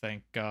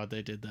thank God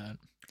they did that.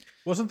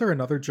 Wasn't there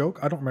another joke?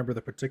 I don't remember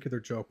the particular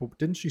joke, but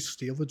didn't she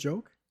steal a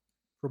joke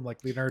from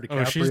like Leonardo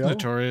Oh, she's DiCaprio?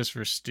 notorious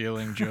for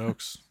stealing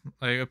jokes.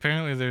 Like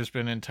apparently there's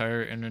been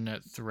entire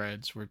internet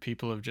threads where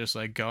people have just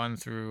like gone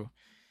through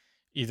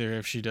either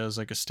if she does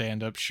like a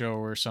stand-up show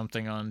or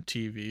something on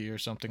TV or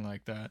something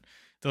like that.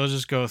 They'll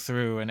just go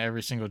through and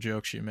every single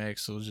joke she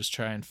makes, they'll just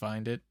try and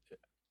find it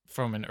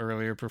from an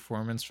earlier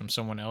performance from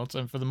someone else,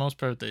 and for the most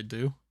part they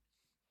do.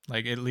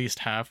 Like at least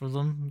half of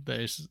them,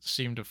 they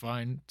seem to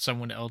find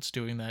someone else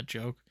doing that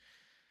joke.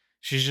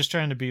 She's just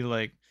trying to be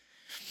like,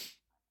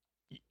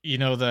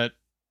 that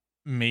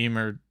meme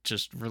or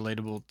just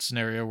relatable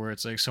scenario where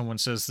it's like someone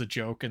says the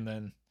joke and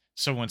then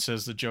someone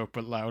says the joke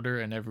but louder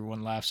and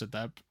everyone laughs at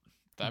that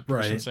person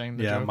Right. saying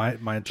the Yeah, joke. my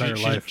She entire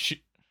she life.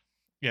 she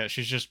yeah,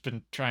 she's just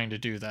been trying to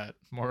do that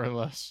more or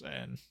less,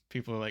 and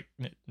people are like,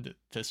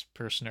 This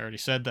person already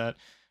said that,"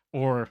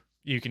 or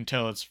you can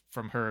tell it's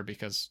from her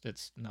because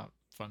it's not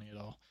funny at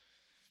all.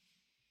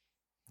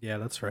 Yeah,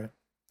 that's right.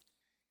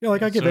 Yeah,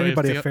 like Yeah, I give so if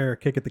anybody a the fair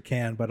kick at the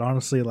can, but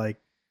honestly,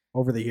 like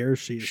over the years,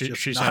 she is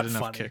just she's had not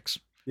enough funny. kicks.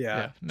 Yeah,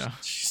 Yeah, no,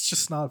 she's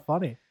just not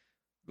funny.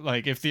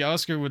 like if the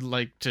Oscar would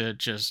like to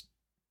just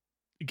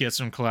get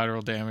some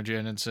collateral damage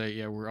in and say,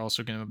 yeah, we're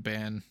also going to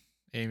ban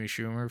Amy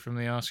Schumer from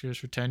the Oscars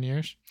for 10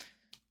 years,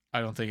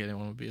 I don't think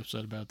anyone would be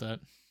upset about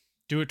that.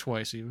 Do it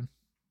twice even,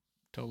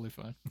 totally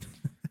fine.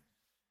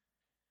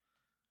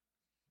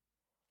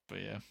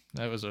 But yeah,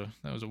 that was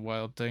a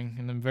wild thing.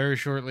 And then very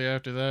shortly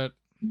after that,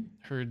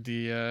 heard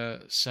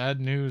the sad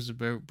news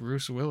about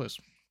Bruce Willis,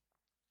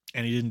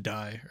 and he didn't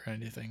die or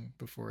anything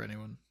before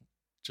anyone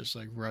just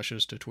like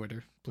rushes to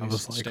Twitter. I Please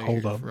was like, stay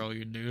hold here up. for all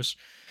your news.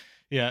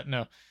 Yeah,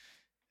 no,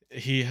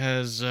 he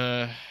has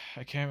I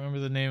can't remember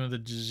the name of the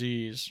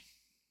disease,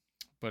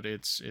 but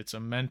it's a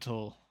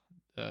mental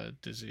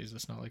disease.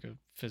 It's not like a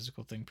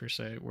physical thing per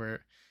se,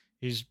 where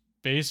he's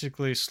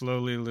basically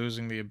slowly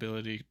losing the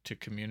ability to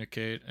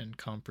communicate and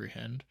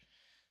comprehend.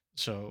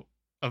 So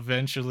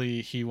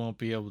eventually he won't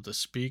be able to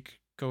speak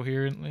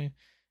coherently,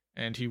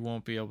 and he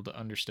won't be able to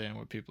understand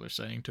what people are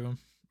saying to him.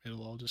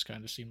 It'll all just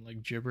kind of seem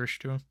like gibberish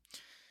to him,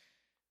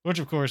 which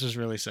of course is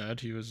really sad.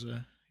 He was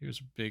a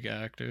big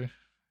actor.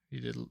 He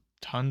did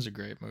tons of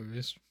great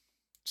movies.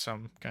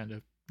 Some kind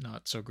of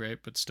not so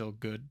great, but still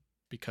good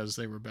because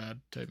they were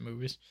bad type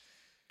movies.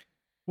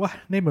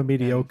 What? Name a And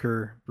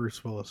mediocre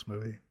Bruce Willis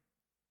movie.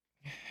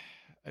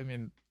 I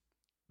mean,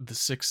 The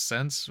Sixth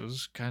Sense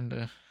was kind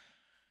of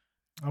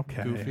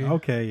Okay. goofy,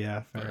 Okay.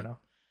 Yeah. Fair but enough.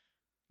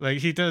 like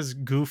he does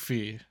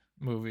goofy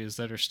movies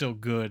that are still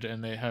good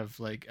and they have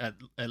like at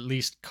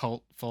least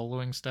cult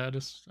following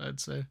status, I'd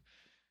say.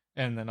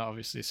 And then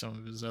obviously some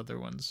of his other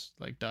ones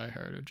like Die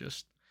Hard are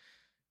just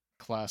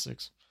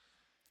classics.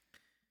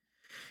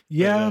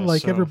 But Yeah, yeah, like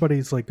so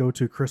everybody's like go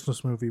to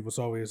Christmas movie was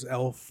always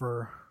Elf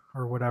or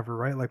whatever,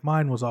 right? Like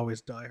mine was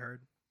always Die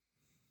Hard.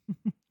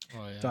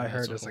 oh yeah, Die that's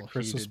Hard a is a whole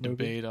Christmas heated movie.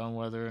 debate on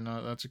whether or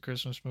not that's a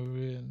Christmas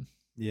movie, and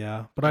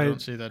Yeah, but I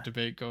don't see that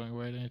debate going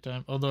away at any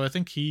time. Although I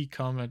think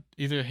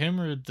either him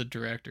or the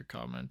director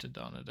commented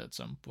on it at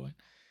some point.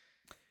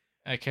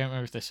 I can't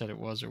remember if they said it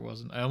was or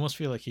wasn't. I almost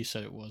feel like he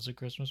said it was a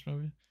Christmas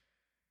movie,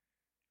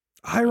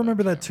 I but I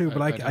remember that can't. too,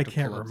 but I'd I have to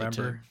can't pull up the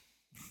tape. remember.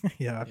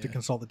 Yeah, I have to Yeah,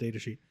 consult the data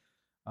sheet.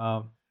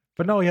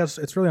 But no, yes,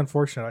 it's really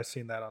unfortunate. I've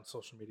seen that on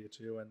social media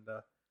too, and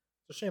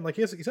it's a shame. Like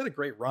he's had a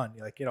great run.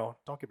 Like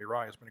don't get me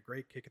wrong, it's been a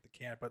great kick at the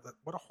can. But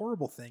what a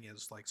horrible thing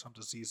is like some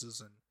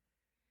diseases and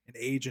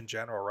age in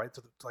general, right?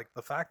 So like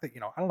the fact that I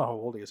don't know how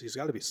old he is. He's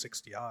got to be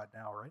 60 odd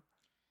now, right?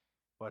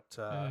 But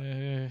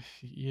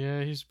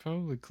yeah, he's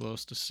probably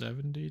close to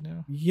 70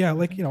 now. yeah, I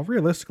like think.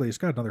 realistically, he's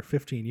got another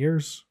 15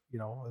 years.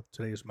 With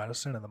today's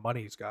medicine and the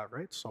money he's got,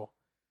 right? So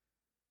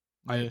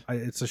Yeah,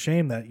 it's a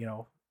shame that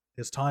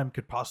his time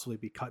could possibly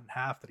be cut in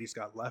half that he's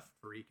got left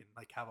where he can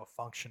like have a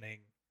functioning,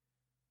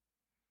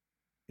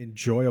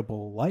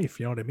 enjoyable life.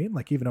 You know what I mean?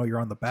 Like even though you're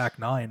on the back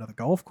nine of the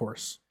golf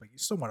course, but you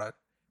still want to,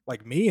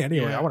 like me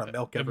anyway. I yeah. want to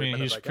milk I every mean,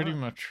 minute he's I pretty got.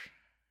 much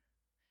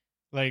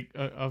like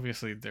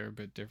obviously they're a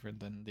bit different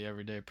than the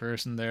everyday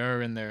person. They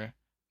are in their,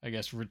 I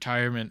guess,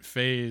 retirement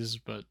phase,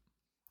 but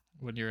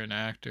when you're an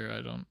actor,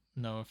 I don't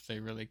know if they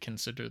really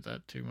consider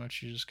that too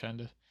much. You just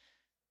kind of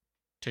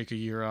take a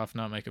year off,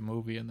 not make a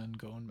movie, and then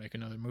go and make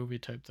another movie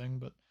type thing.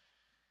 But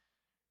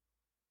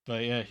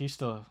yeah, he's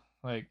still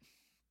like,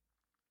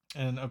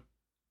 and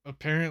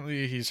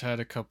apparently he's had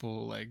a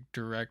couple like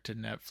direct to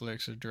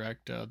Netflix or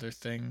direct to other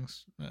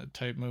things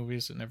type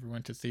movies that never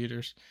went to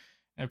theaters.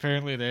 And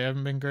apparently they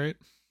haven't been great.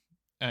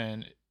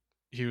 And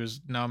he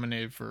was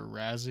nominated for a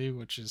Razzie,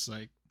 which is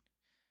like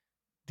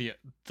the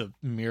the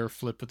mirror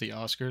flip of the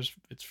Oscars.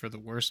 It's for the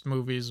worst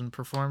movies and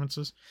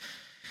performances.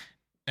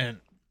 And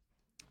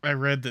I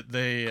read that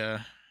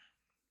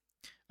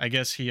I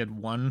guess he had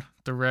won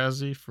the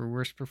Razzie for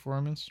worst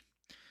performance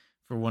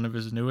for one of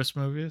his newest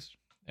movies.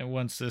 And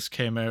once this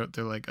came out,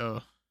 they're like,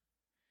 oh,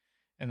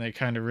 and they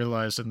kind of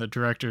realized, and the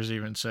directors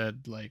even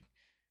said like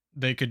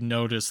they could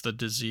notice the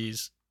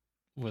disease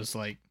was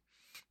like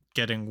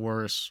getting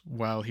worse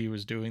while he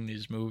was doing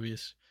these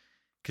movies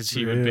because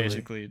he would Really?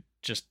 basically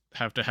just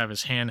have to have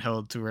his hand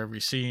held through every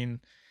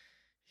scene.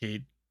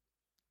 He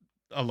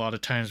a lot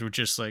of times would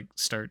just like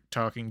start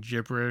talking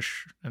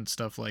gibberish and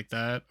stuff like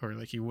that, or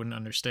like he wouldn't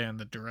understand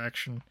the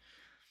direction.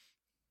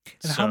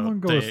 And how So long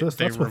ago was they this?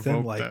 they That's within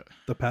revoked like that.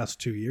 the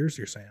past 2 years,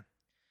 you're saying?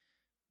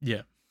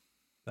 Yeah,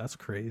 That's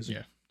crazy.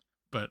 yeah,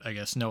 but I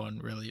guess no one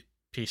really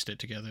pieced it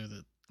together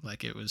that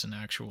like it was an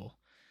actual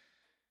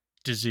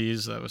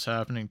disease that was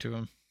happening to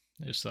him.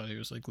 They just thought he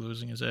was like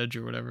losing his edge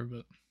or whatever.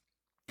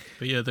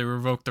 But yeah, they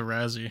revoked the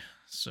Razzie,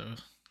 so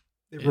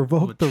They it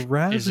revoked the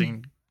which is Razzie.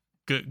 in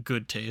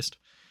good taste.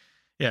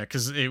 Yeah,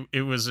 because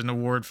it was an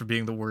award for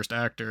being the worst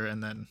actor,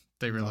 and then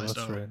they No, realized,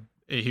 that's oh, right.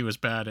 he was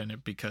bad in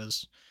it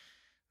because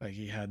like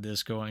he had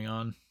this going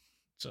on.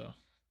 So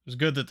it was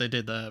good that they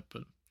did that,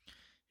 but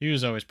he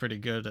was always pretty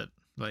good at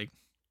like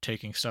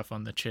taking stuff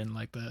on the chin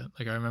like that.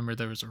 Like I remember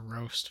there was a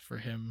roast for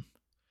him.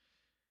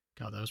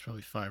 God, that was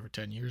probably 5 or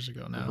 10 years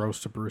ago The now.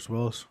 roast of Bruce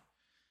Willis.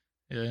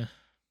 Yeah,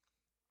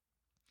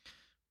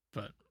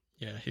 but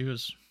yeah, he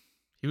was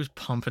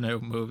pumping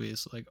out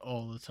movies like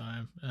all the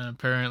time, and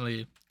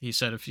apparently he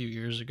said a few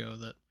years ago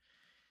that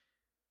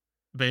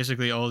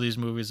basically all these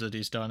movies that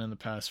he's done in the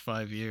past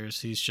 5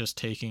 years, he's just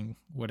taking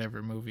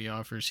whatever movie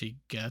offers he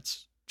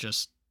gets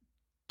just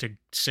to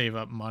save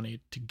up money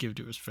to give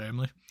to his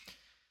family.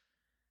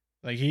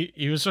 Like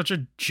he was such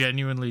a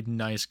genuinely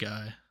nice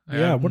guy.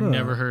 Yeah, I've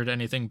never heard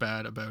anything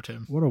bad about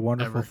him what a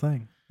wonderful ever.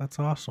 thing. That's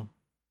awesome.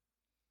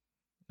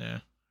 Yeah.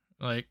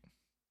 Like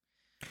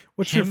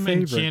What's your him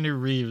and favorite?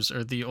 Keanu Reeves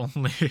are the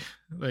only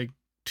like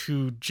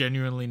two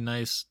genuinely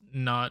nice,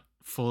 not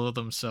full of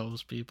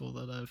themselves people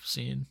that I've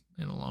seen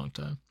in a long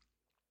time.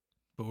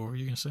 But what were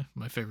you gonna say?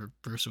 My favorite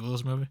Bruce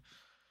Willis movie?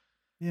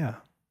 Yeah.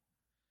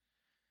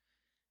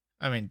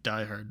 I mean,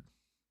 Die Hard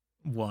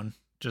one,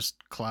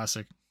 just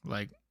classic.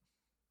 Like,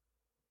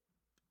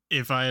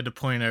 if I had to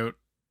point out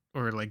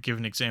or like give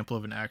an example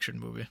of an action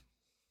movie,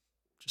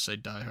 just say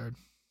Die Hard.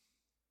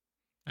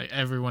 Like,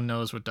 everyone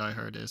knows what Die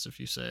Hard is if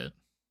you say it,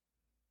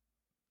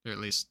 or at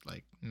least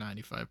like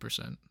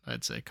 95%.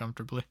 I'd say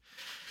comfortably.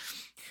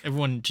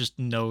 Everyone just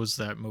knows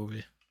that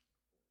movie,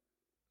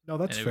 No,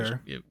 that's and it was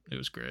fair. it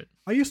was great.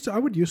 I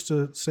would used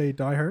to say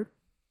Die Hard,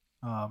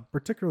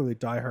 particularly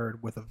Die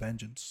Hard with a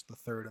Vengeance, the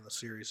third in the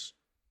series.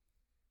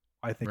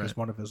 I think Right, is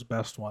one of his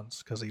best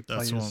ones because he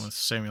that's the one plays. with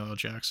Samuel L.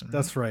 Jackson, right?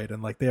 That's right,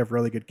 and like they have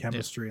really good Yeah,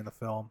 chemistry in the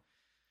film,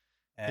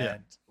 yeah,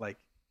 and like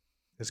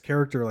his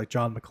character, like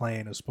John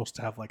McClane, is supposed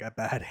to have like a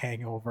bad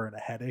hangover and a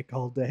headache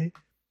all day,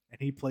 and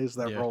he plays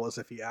that yeah, role as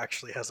if he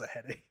actually has a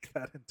headache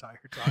that entire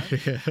time.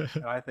 yeah.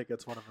 And I think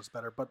it's one of his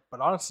better. But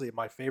honestly,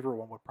 my favorite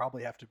one would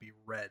probably have to be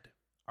Red,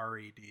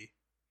 R-E-D,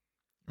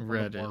 one of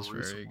Red the more is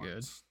recent very good.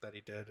 ones that he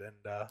did, and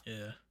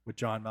Yeah, with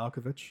John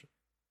Malkovich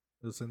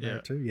is in there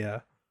yeah. too. Yeah,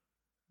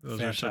 Those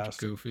are such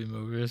fantastic. goofy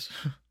movies.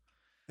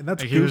 And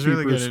that's Like he was goofy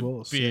really good Bruce at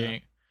Willis. Yeah,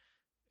 being,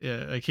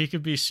 yeah, like he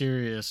could be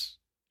serious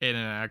in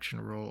an action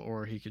role,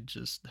 or he could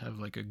just have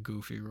like a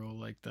goofy role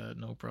like that,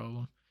 no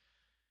problem.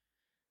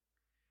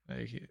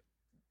 Like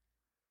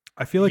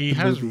I feel like he the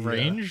has movie.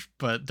 range,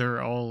 but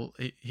they're all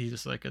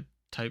he's like a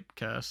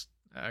typecast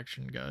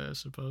action guy, I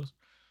suppose.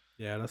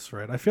 Yeah, that's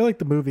right. I feel like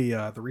the movie,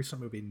 the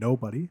recent movie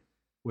Nobody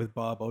with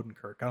Bob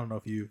Odenkirk. I don't know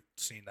if you've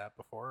seen that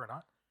before or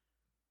not.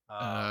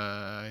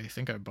 I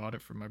think I bought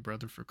it for my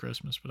brother for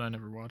Christmas, but I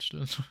never watched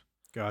it.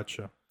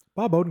 Gotcha.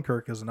 Bob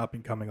Odenkirk is an up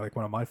and coming, like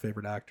one of my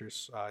favorite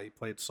actors. He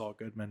played Saul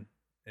Goodman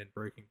in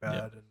Breaking Yeah,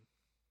 Bad and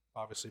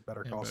obviously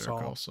Better yeah, Call Better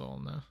Call Saul.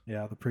 Saul now.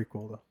 Yeah, the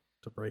prequel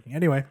to Breaking.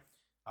 Anyway,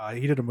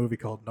 he did a movie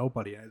called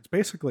Nobody, and it's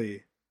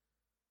basically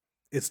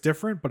it's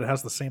different, but it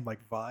has the same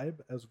like vibe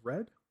as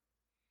Red.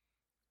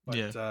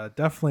 Yeah, But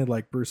definitely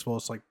like Bruce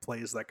Willis like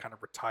plays that kind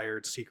of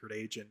retired secret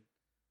agent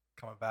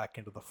coming back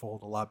into the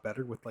fold a lot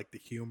better with like the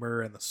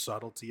humor and the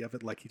subtlety of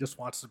it. Like he just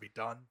wants to be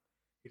done.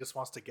 He just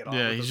wants to get on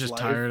yeah, with he's his just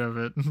life. tired of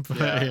it. But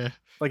Yeah. yeah,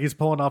 Like he's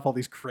pulling off all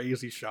these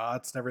crazy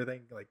shots and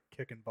everything, like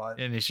kicking butt.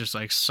 and he's just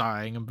like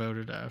sighing about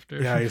it after.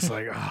 Yeah, he's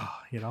like,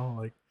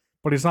 like,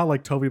 but he's not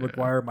like Toby Yeah.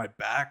 Maguire my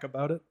back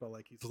about it, but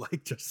like he's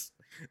like just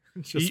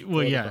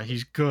Well, good yeah, about it.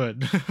 he's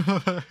good.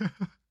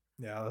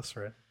 Yeah, that's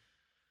right.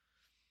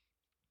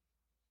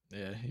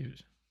 Yeah, he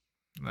was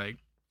like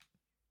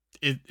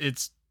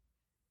it's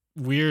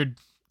weird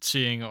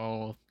seeing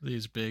all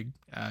these big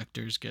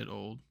actors get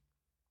old.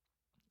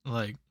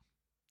 Like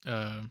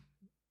uh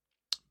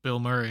Bill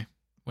Murray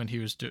when he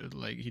was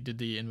like he did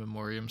the in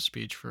memoriam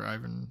speech for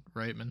Ivan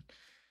Reitman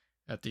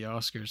at the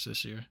Oscars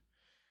this year.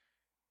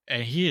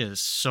 And he is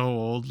so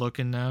old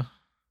looking now.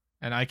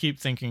 And I keep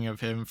thinking of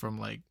him from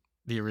like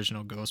the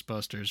original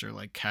Ghostbusters or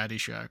like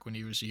Caddyshack when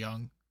he was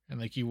young. And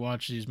like you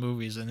watch these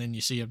movies and then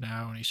you see him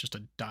now and he's just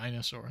a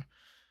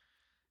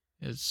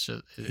it's He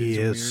it's is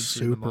weird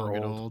seeing them super all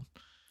get old. old.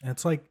 And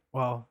it's like,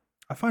 well,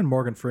 I find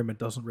Morgan Freeman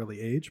doesn't really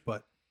age,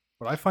 but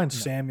I find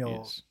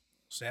No, he's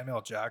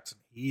Samuel Jackson,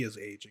 he is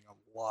aging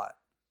a lot,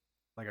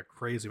 like a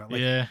crazy man.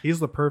 Like yeah, he's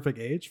the perfect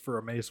age for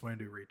a Mace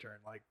Windu return.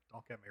 Like,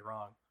 don't get me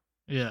wrong,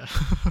 yeah.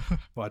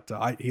 but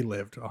he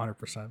lived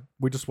 100%.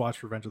 We just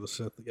watched Revenge of the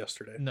Sith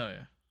yesterday. No,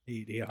 yeah,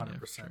 He yeah, for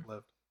 100% sure.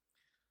 lived.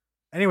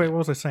 Anyway, what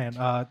was I saying?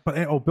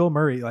 Bill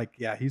Murray, like,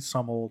 yeah, he's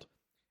some old.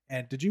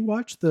 And did you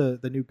watch the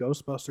new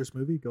Ghostbusters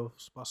movie,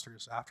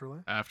 Ghostbusters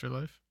Afterlife?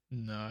 Afterlife?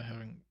 No, I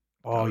haven't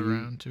Oh, got you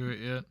around to it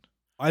yet.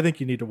 I think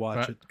you need to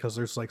watch But it because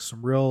there's like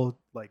some real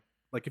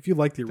like if you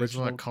like the there's a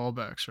lot of original,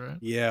 callbacks, right?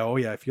 yeah, oh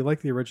yeah, if you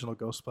like the original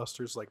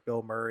Ghostbusters, like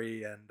Bill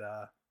Murray and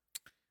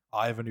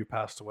Ivan who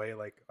passed away,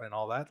 like and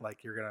all that,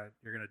 like you're gonna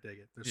dig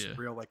it. There's some Yeah,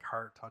 real like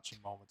heart touching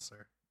moments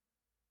there.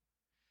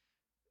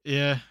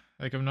 yeah.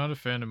 Like I'm not a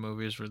fan of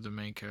movies where the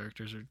main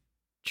characters are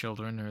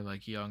children or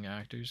like young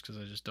actors because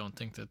I just don't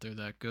think that they're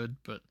that good.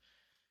 But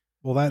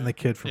Well, that and uh, the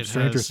kid from it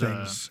Stranger has,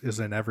 Things is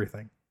in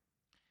everything.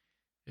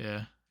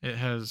 yeah, it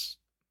has.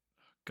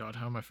 God,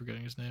 how am I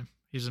forgetting his name?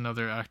 He's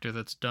another actor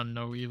that's done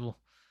no evil.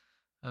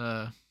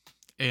 Uh,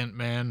 Ant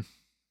Man,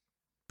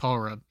 Paul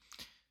Rudd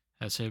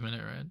has him in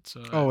it, right?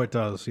 So Oh, it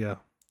does, yeah.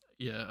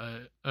 yeah,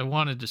 I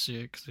wanted to see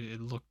it because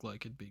it looked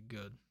like it'd be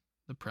good.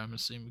 The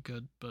premise seemed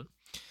good, but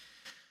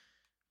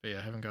yeah,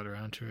 I haven't got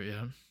around to it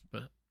yet.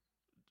 But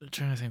I'm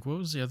trying to think, what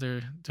was the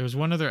other? There was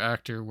one other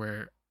actor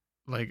where,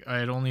 like, I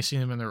had only seen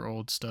him in their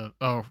old stuff.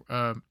 Oh,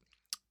 uh,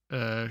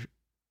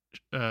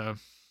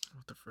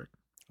 what the frick?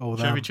 Oh,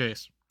 Chevy them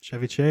Chase.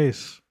 Chevy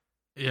Chase.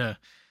 Yeah,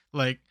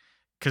 like,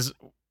 cause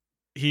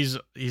he's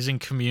in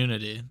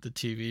Community, the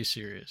TV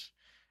series,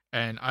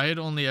 and I had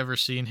only ever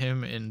seen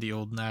him in the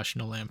old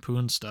National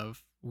Lampoon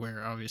stuff,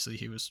 where obviously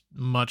he was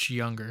much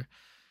younger,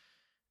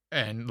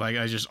 and like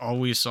I just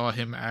always saw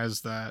him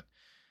as that.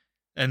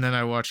 And then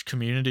I watched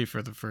Community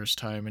for the first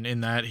time, and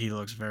in that he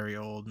looks very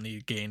old, and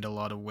he gained a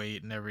lot of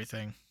weight and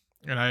everything.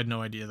 And I had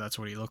no idea that's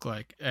what he looked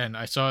like. And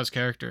I saw his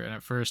character, and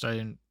at first I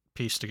didn't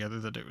piece together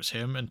that it was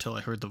him until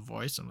I heard the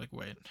voice. I'm like,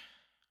 wait.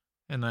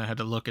 And I had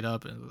to look it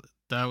up, and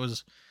that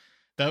was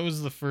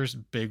the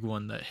first big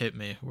one that hit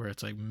me, where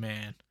it's like,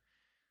 man,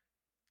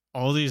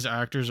 all these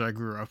actors I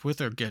grew up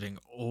with are getting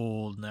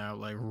old now,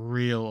 like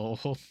real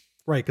old.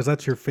 Right, because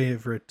that's your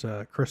favorite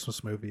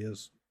Christmas movie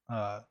is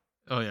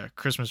Oh yeah,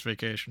 Christmas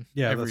Vacation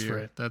yeah, every that's year.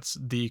 right. That's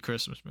the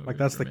Christmas Like movie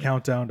that's for the me.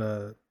 countdown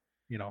to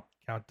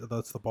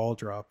that's the ball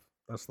drop.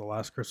 That's the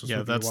last Christmas Yeah,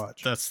 movie you that's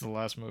watch. that's the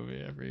last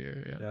movie every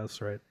year. Yeah, Yeah,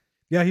 that's right.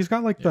 Yeah, he's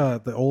got like yeah,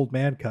 the old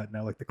man cut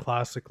now, like the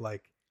classic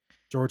like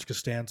George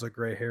Costanza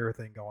gray hair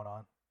thing going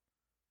on,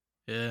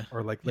 yeah,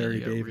 or like yeah. He Larry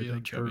got David real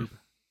in chubby. Curb.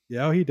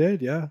 Yeah, oh, he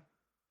did. Yeah,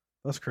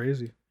 that's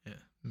crazy. Yeah,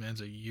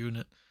 man's a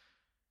unit.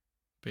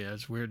 But yeah,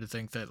 it's weird to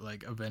think that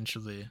like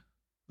eventually,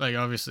 like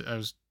obviously, I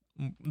was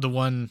the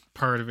one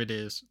part of it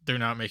is they're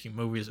not making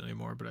movies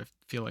anymore. But I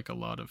feel like a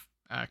lot of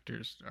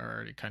actors are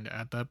already kind of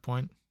at that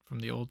point from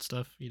the old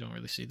stuff. You don't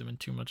really see them in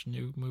too much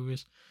new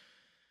movies.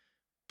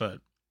 But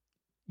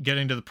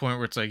getting to the point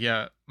where it's like,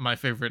 yeah, my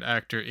favorite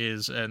actor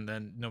is, and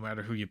then no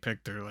matter who you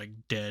pick, they're like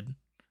dead,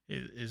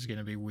 is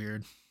gonna be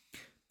weird.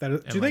 Do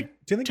And you think like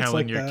it's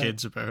telling like your that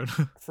kids about.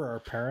 for our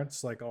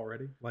parents like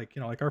already? Like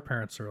like our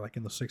parents are like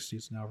in the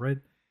 60s now, right?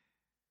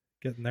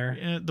 Getting there.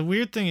 Yeah, the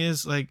weird thing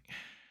is like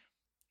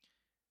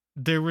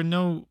there were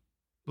no,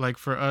 like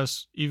for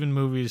us, even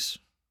movies,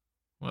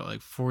 what,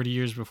 like 40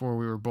 years before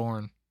we were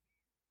born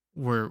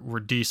were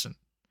decent.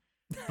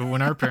 But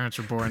when our parents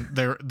were born,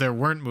 there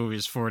weren't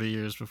movies 40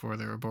 years before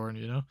they were born,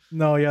 you know?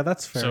 No, yeah,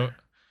 that's So fair.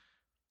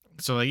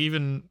 so like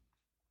even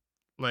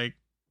like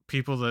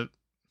people that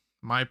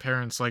my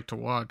parents like to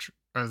watch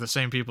are the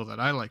same people that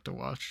I like to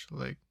watch,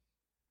 like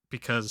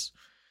because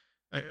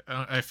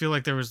I feel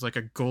like there was like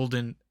a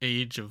golden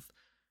age of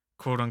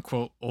quote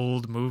unquote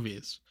old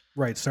movies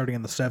Right, starting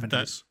in the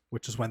that 70s,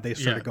 which is when they yeah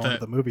started going to that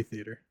the movie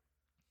theater.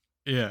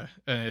 yeah,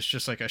 and it's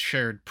just like a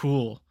shared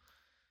pool.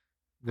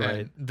 Right.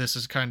 And this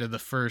is kind of the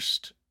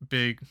first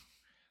big,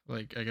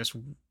 like I guess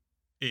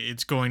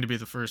it's going to be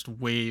the first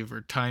wave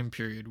or time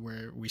period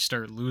where we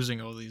start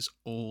losing all these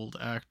old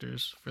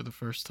actors for the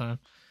first time.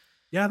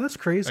 Yeah, that's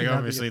crazy Like now that you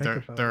obviously think there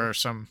about there it. are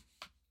some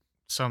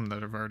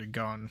that have already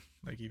gone,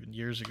 like even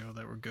years ago,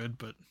 that were good,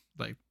 but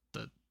like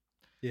the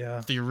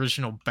Yeah. the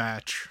original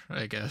batch,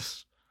 I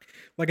guess.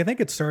 Like I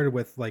think it started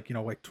with like,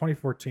 like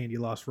 2014 you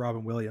lost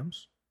Robin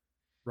Williams,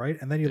 right?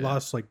 And then you Yeah.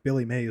 lost like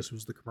Billy Mays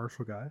who's the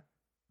commercial guy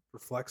for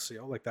Flex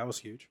Seal, like that was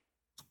huge.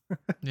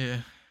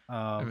 Yeah.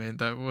 I Um mean,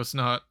 that was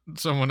not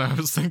someone I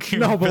was thinking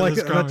no, of but for like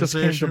this that just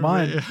came to conversation, but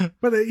mind. yeah.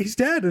 But he's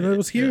dead and it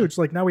was Yeah. huge.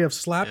 Like now we have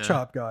Slap Yeah.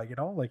 Chop guy,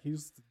 like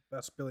he's the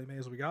best Billy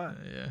Mays we got.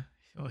 Yeah.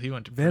 Well, he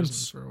went to prison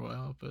Vince. for a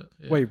while, but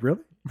yeah. Wait,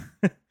 really?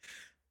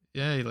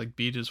 Yeah, he like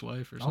beat his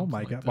wife or Oh something my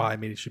like god. Well, that. I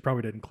mean, she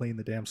probably didn't clean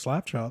the damn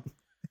Slap Chop.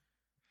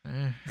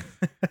 Eh.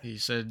 He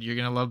said, "You're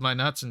gonna love my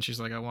nuts," and she's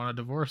like, "I want a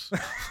divorce."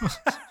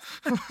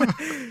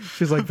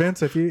 She's like,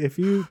 Vince, if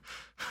you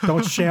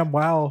don't sham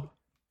wow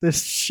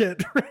this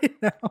shit right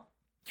now,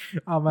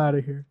 I'm out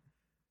of here.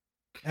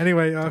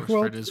 Anyway, The worst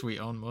part is we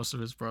own most of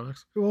his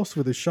products. who else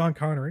with this? Sean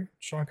Connery.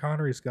 Sean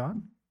Connery's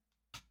gone.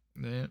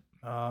 Yeah,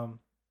 Um,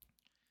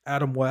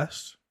 Adam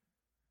West,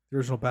 the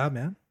original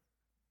Batman,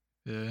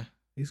 yeah,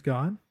 he's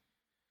gone.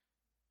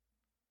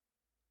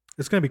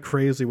 It's gonna be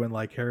crazy when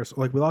like Harris,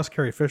 like we lost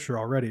Carrie Fisher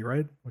already,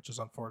 right? Which is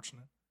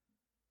unfortunate.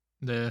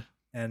 yeah.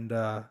 And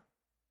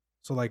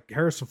so like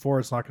Harrison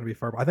Ford's not gonna be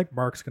far. But I think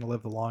Mark's gonna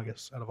live the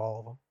longest out of all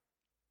of them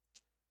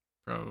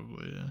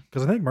Probably, yeah.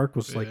 because I think Mark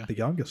was like Yeah. the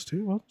youngest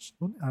too. Well,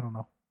 I don't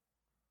know.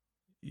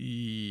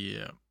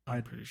 Yeah, I'm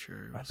I pretty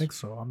sure it I was. think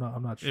so. I'm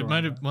not It sure might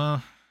on have. that.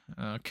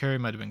 Well, Carrie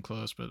might have been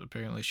close, but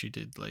apparently she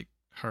did like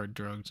hard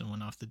drugs and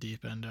went off the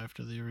deep end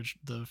after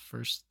the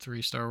first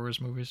three Star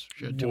Wars movies.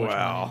 She had too much money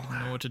and Well,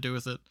 didn't know what to do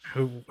with it.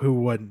 who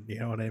wouldn't? You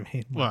know what I mean?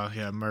 Like, Well,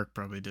 yeah, Mark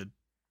probably did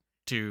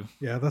too,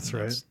 yeah, that's and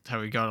right. that's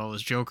how he got all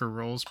his Joker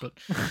roles. But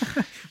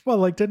Well,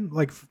 like didn't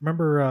like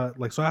remember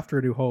like so after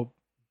A New Hope,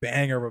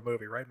 banger of a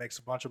movie, right? Makes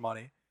a bunch of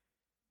money.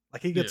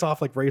 Like he yeah, gets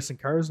off like racing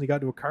cars and he got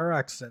into a car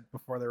accident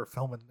before they were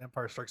filming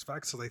Empire Strikes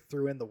Back, so they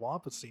threw in the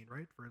Wampa scene,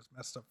 right, for his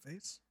messed up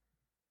face.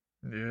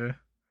 yeah.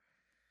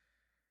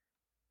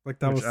 Like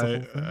that Which was the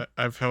whole thing.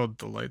 I've held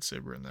the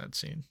lightsaber in that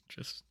scene,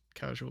 just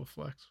casual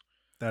flex.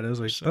 That's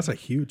Just a saying.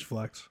 huge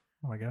flex.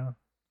 Oh my god.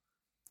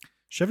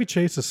 Chevy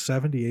Chase is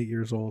 78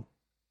 years old.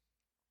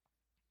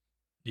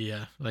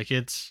 Yeah, like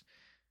it's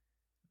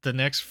the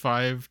next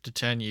 5 to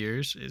 10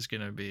 years is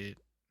gonna be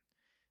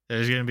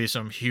there's gonna be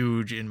some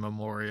huge in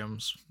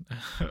memoriams.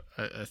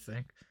 I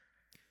think.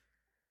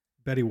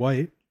 Betty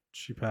White,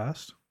 she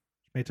passed. She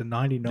made it to Yeah,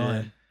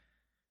 99.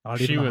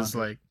 Not even she was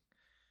 100. like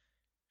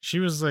she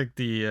was like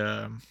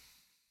the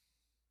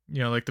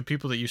like the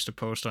people that used to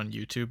post on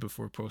YouTube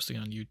before posting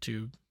on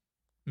YouTube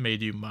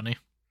made you money.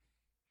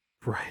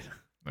 Right.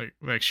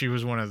 Like she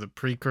was one of the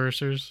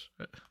precursors,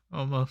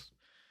 almost.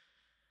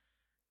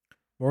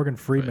 Morgan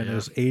But Freeman yeah,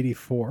 is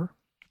 84.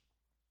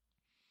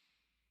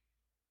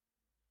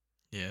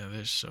 yeah.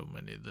 There's so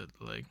many that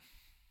like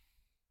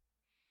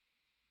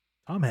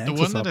Tom the Hanks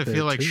one is that up I there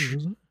feel like too,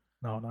 isn't it?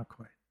 No, not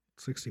quite.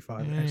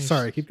 65. he's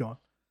Sorry, keep going.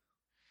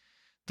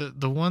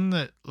 the one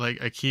that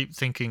like I keep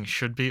thinking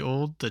should be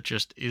old that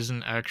just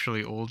isn't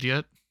actually old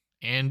yet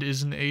and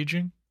isn't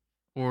aging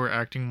or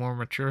acting more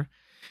mature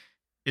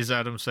is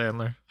Adam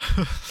Sandler.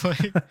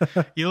 Like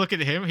you look at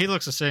him, he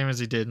looks the same as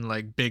he did in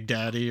like Big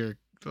Daddy or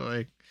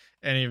like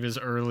any of his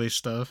early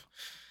stuff.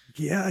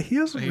 Yeah, he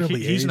hasn't Like,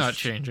 really he's not aged.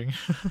 changing.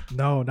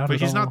 No, not But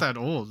at he's not all. that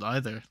old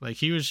either. Like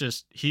he was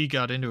just he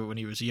got into it when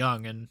he was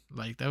young and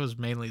like that was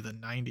mainly the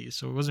 90s,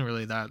 so it wasn't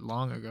really that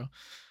long ago.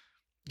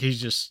 He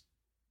just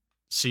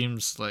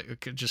seems like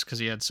just because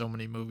he had so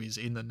many movies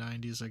in the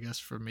 90s, I guess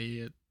for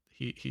me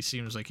he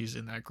seems like he's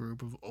in that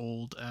group of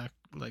old act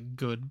like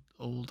good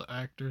old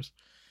actors.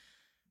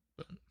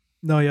 But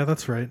No, yeah,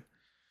 that's right.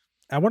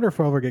 I wonder if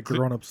we'll ever get Cle-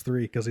 Grown Ups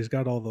 3 because he's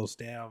got all those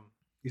damn.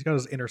 He's got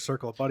his inner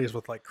circle of buddies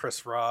with like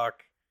Chris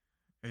Rock,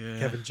 yeah,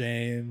 Kevin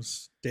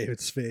James, David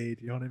Spade.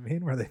 You know what I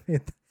mean? Where they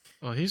made.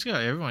 well he's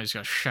got everyone. He's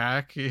got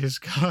Shaq, he's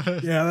got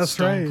Yeah, that's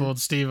Stone right. Cold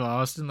Steve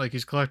Austin. Like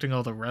he's collecting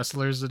all the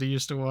wrestlers that he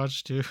used to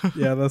watch too.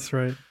 Yeah, that's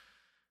right.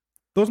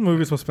 Those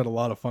movies must have been a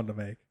lot of fun to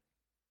make.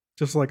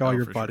 Just like all Oh,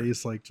 your for sure.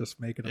 buddies, like just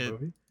making a It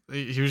movie.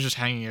 he was just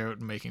hanging out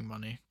and making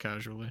money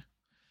casually.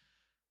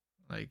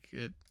 Like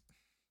it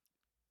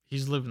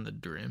he's living the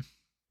dream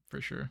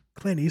for sure.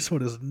 Clint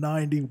Eastwood is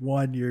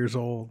 91 years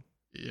old.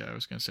 Yeah, I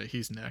was gonna say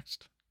he's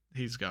next.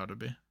 He's got to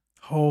be. He's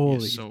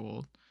Holy, so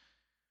old.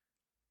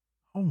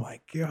 oh my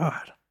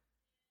god!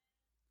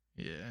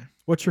 Yeah.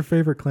 What's your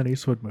favorite Clint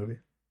Eastwood movie?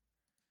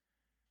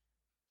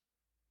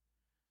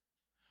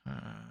 I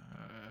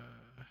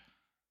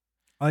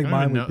I think don't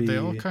mine even would know. They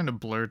all be. kind of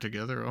blur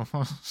together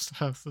almost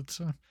half the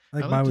time. I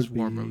I think like mine his would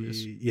war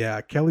movies. be.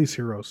 Yeah, Kelly's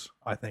Heroes.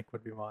 I think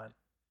would be mine.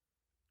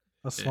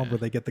 That's the one Yeah. where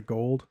they get the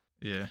gold.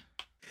 Yeah.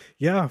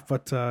 Yeah,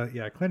 but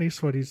yeah, Clint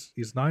Eastwood.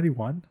 He's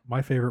 91.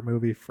 My favorite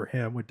movie for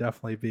him would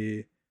definitely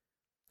be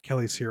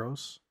Kelly's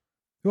Heroes.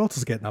 Who else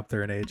is getting up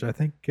there in age? I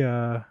think.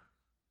 I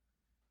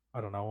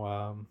don't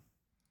know.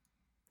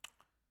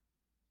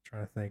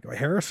 Trying to think. Oh,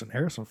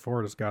 Harrison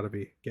Ford has got to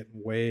be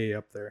getting way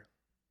up there.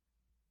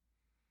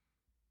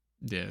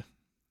 Yeah.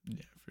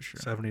 Yeah, for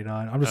sure.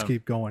 79. I'm just Um,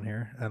 keep going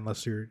here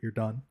unless you're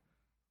done.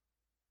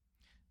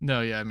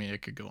 no, yeah, I mean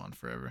it could go on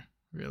forever,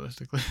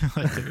 realistically.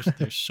 Like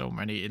there's so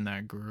many in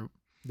that group.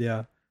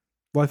 Yeah.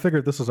 Well, I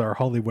figured this is our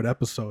Hollywood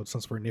episode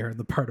since we're nearing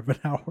the part of an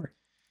hour.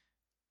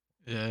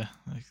 Yeah,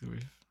 like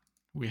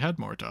we had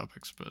more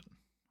topics, but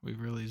we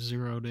really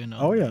zeroed in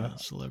Oh on the yeah.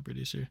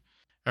 celebrities here.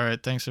 All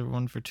right, thanks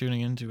everyone for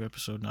tuning in to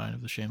episode 9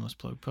 of the Shameless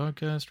Plug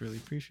podcast. Really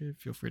appreciate it.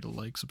 Feel free to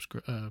like,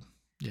 subscribe.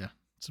 Yeah,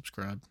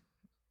 subscribe.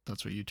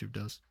 That's what YouTube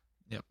does.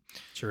 Yep.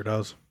 Sure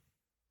does.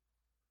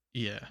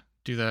 Yeah,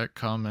 do that.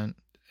 Comment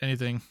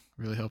anything.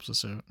 Really helps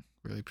us out.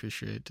 Really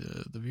appreciate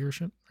the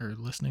viewership or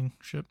listening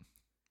ship.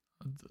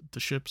 The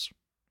ships.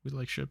 We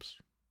like ships.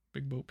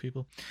 Big boat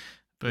people.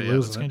 But You're yeah,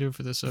 that's losing gonna it. do it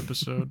for this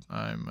episode.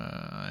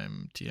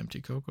 I'm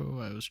TMT Coco.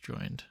 I was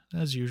joined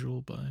as usual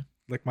by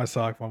Lick my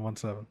sock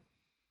 117.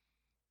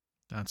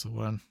 that's the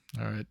one.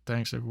 All right,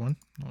 thanks everyone.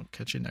 I'll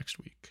catch you next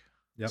week.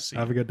 Yep. See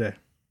Have ya. a good day.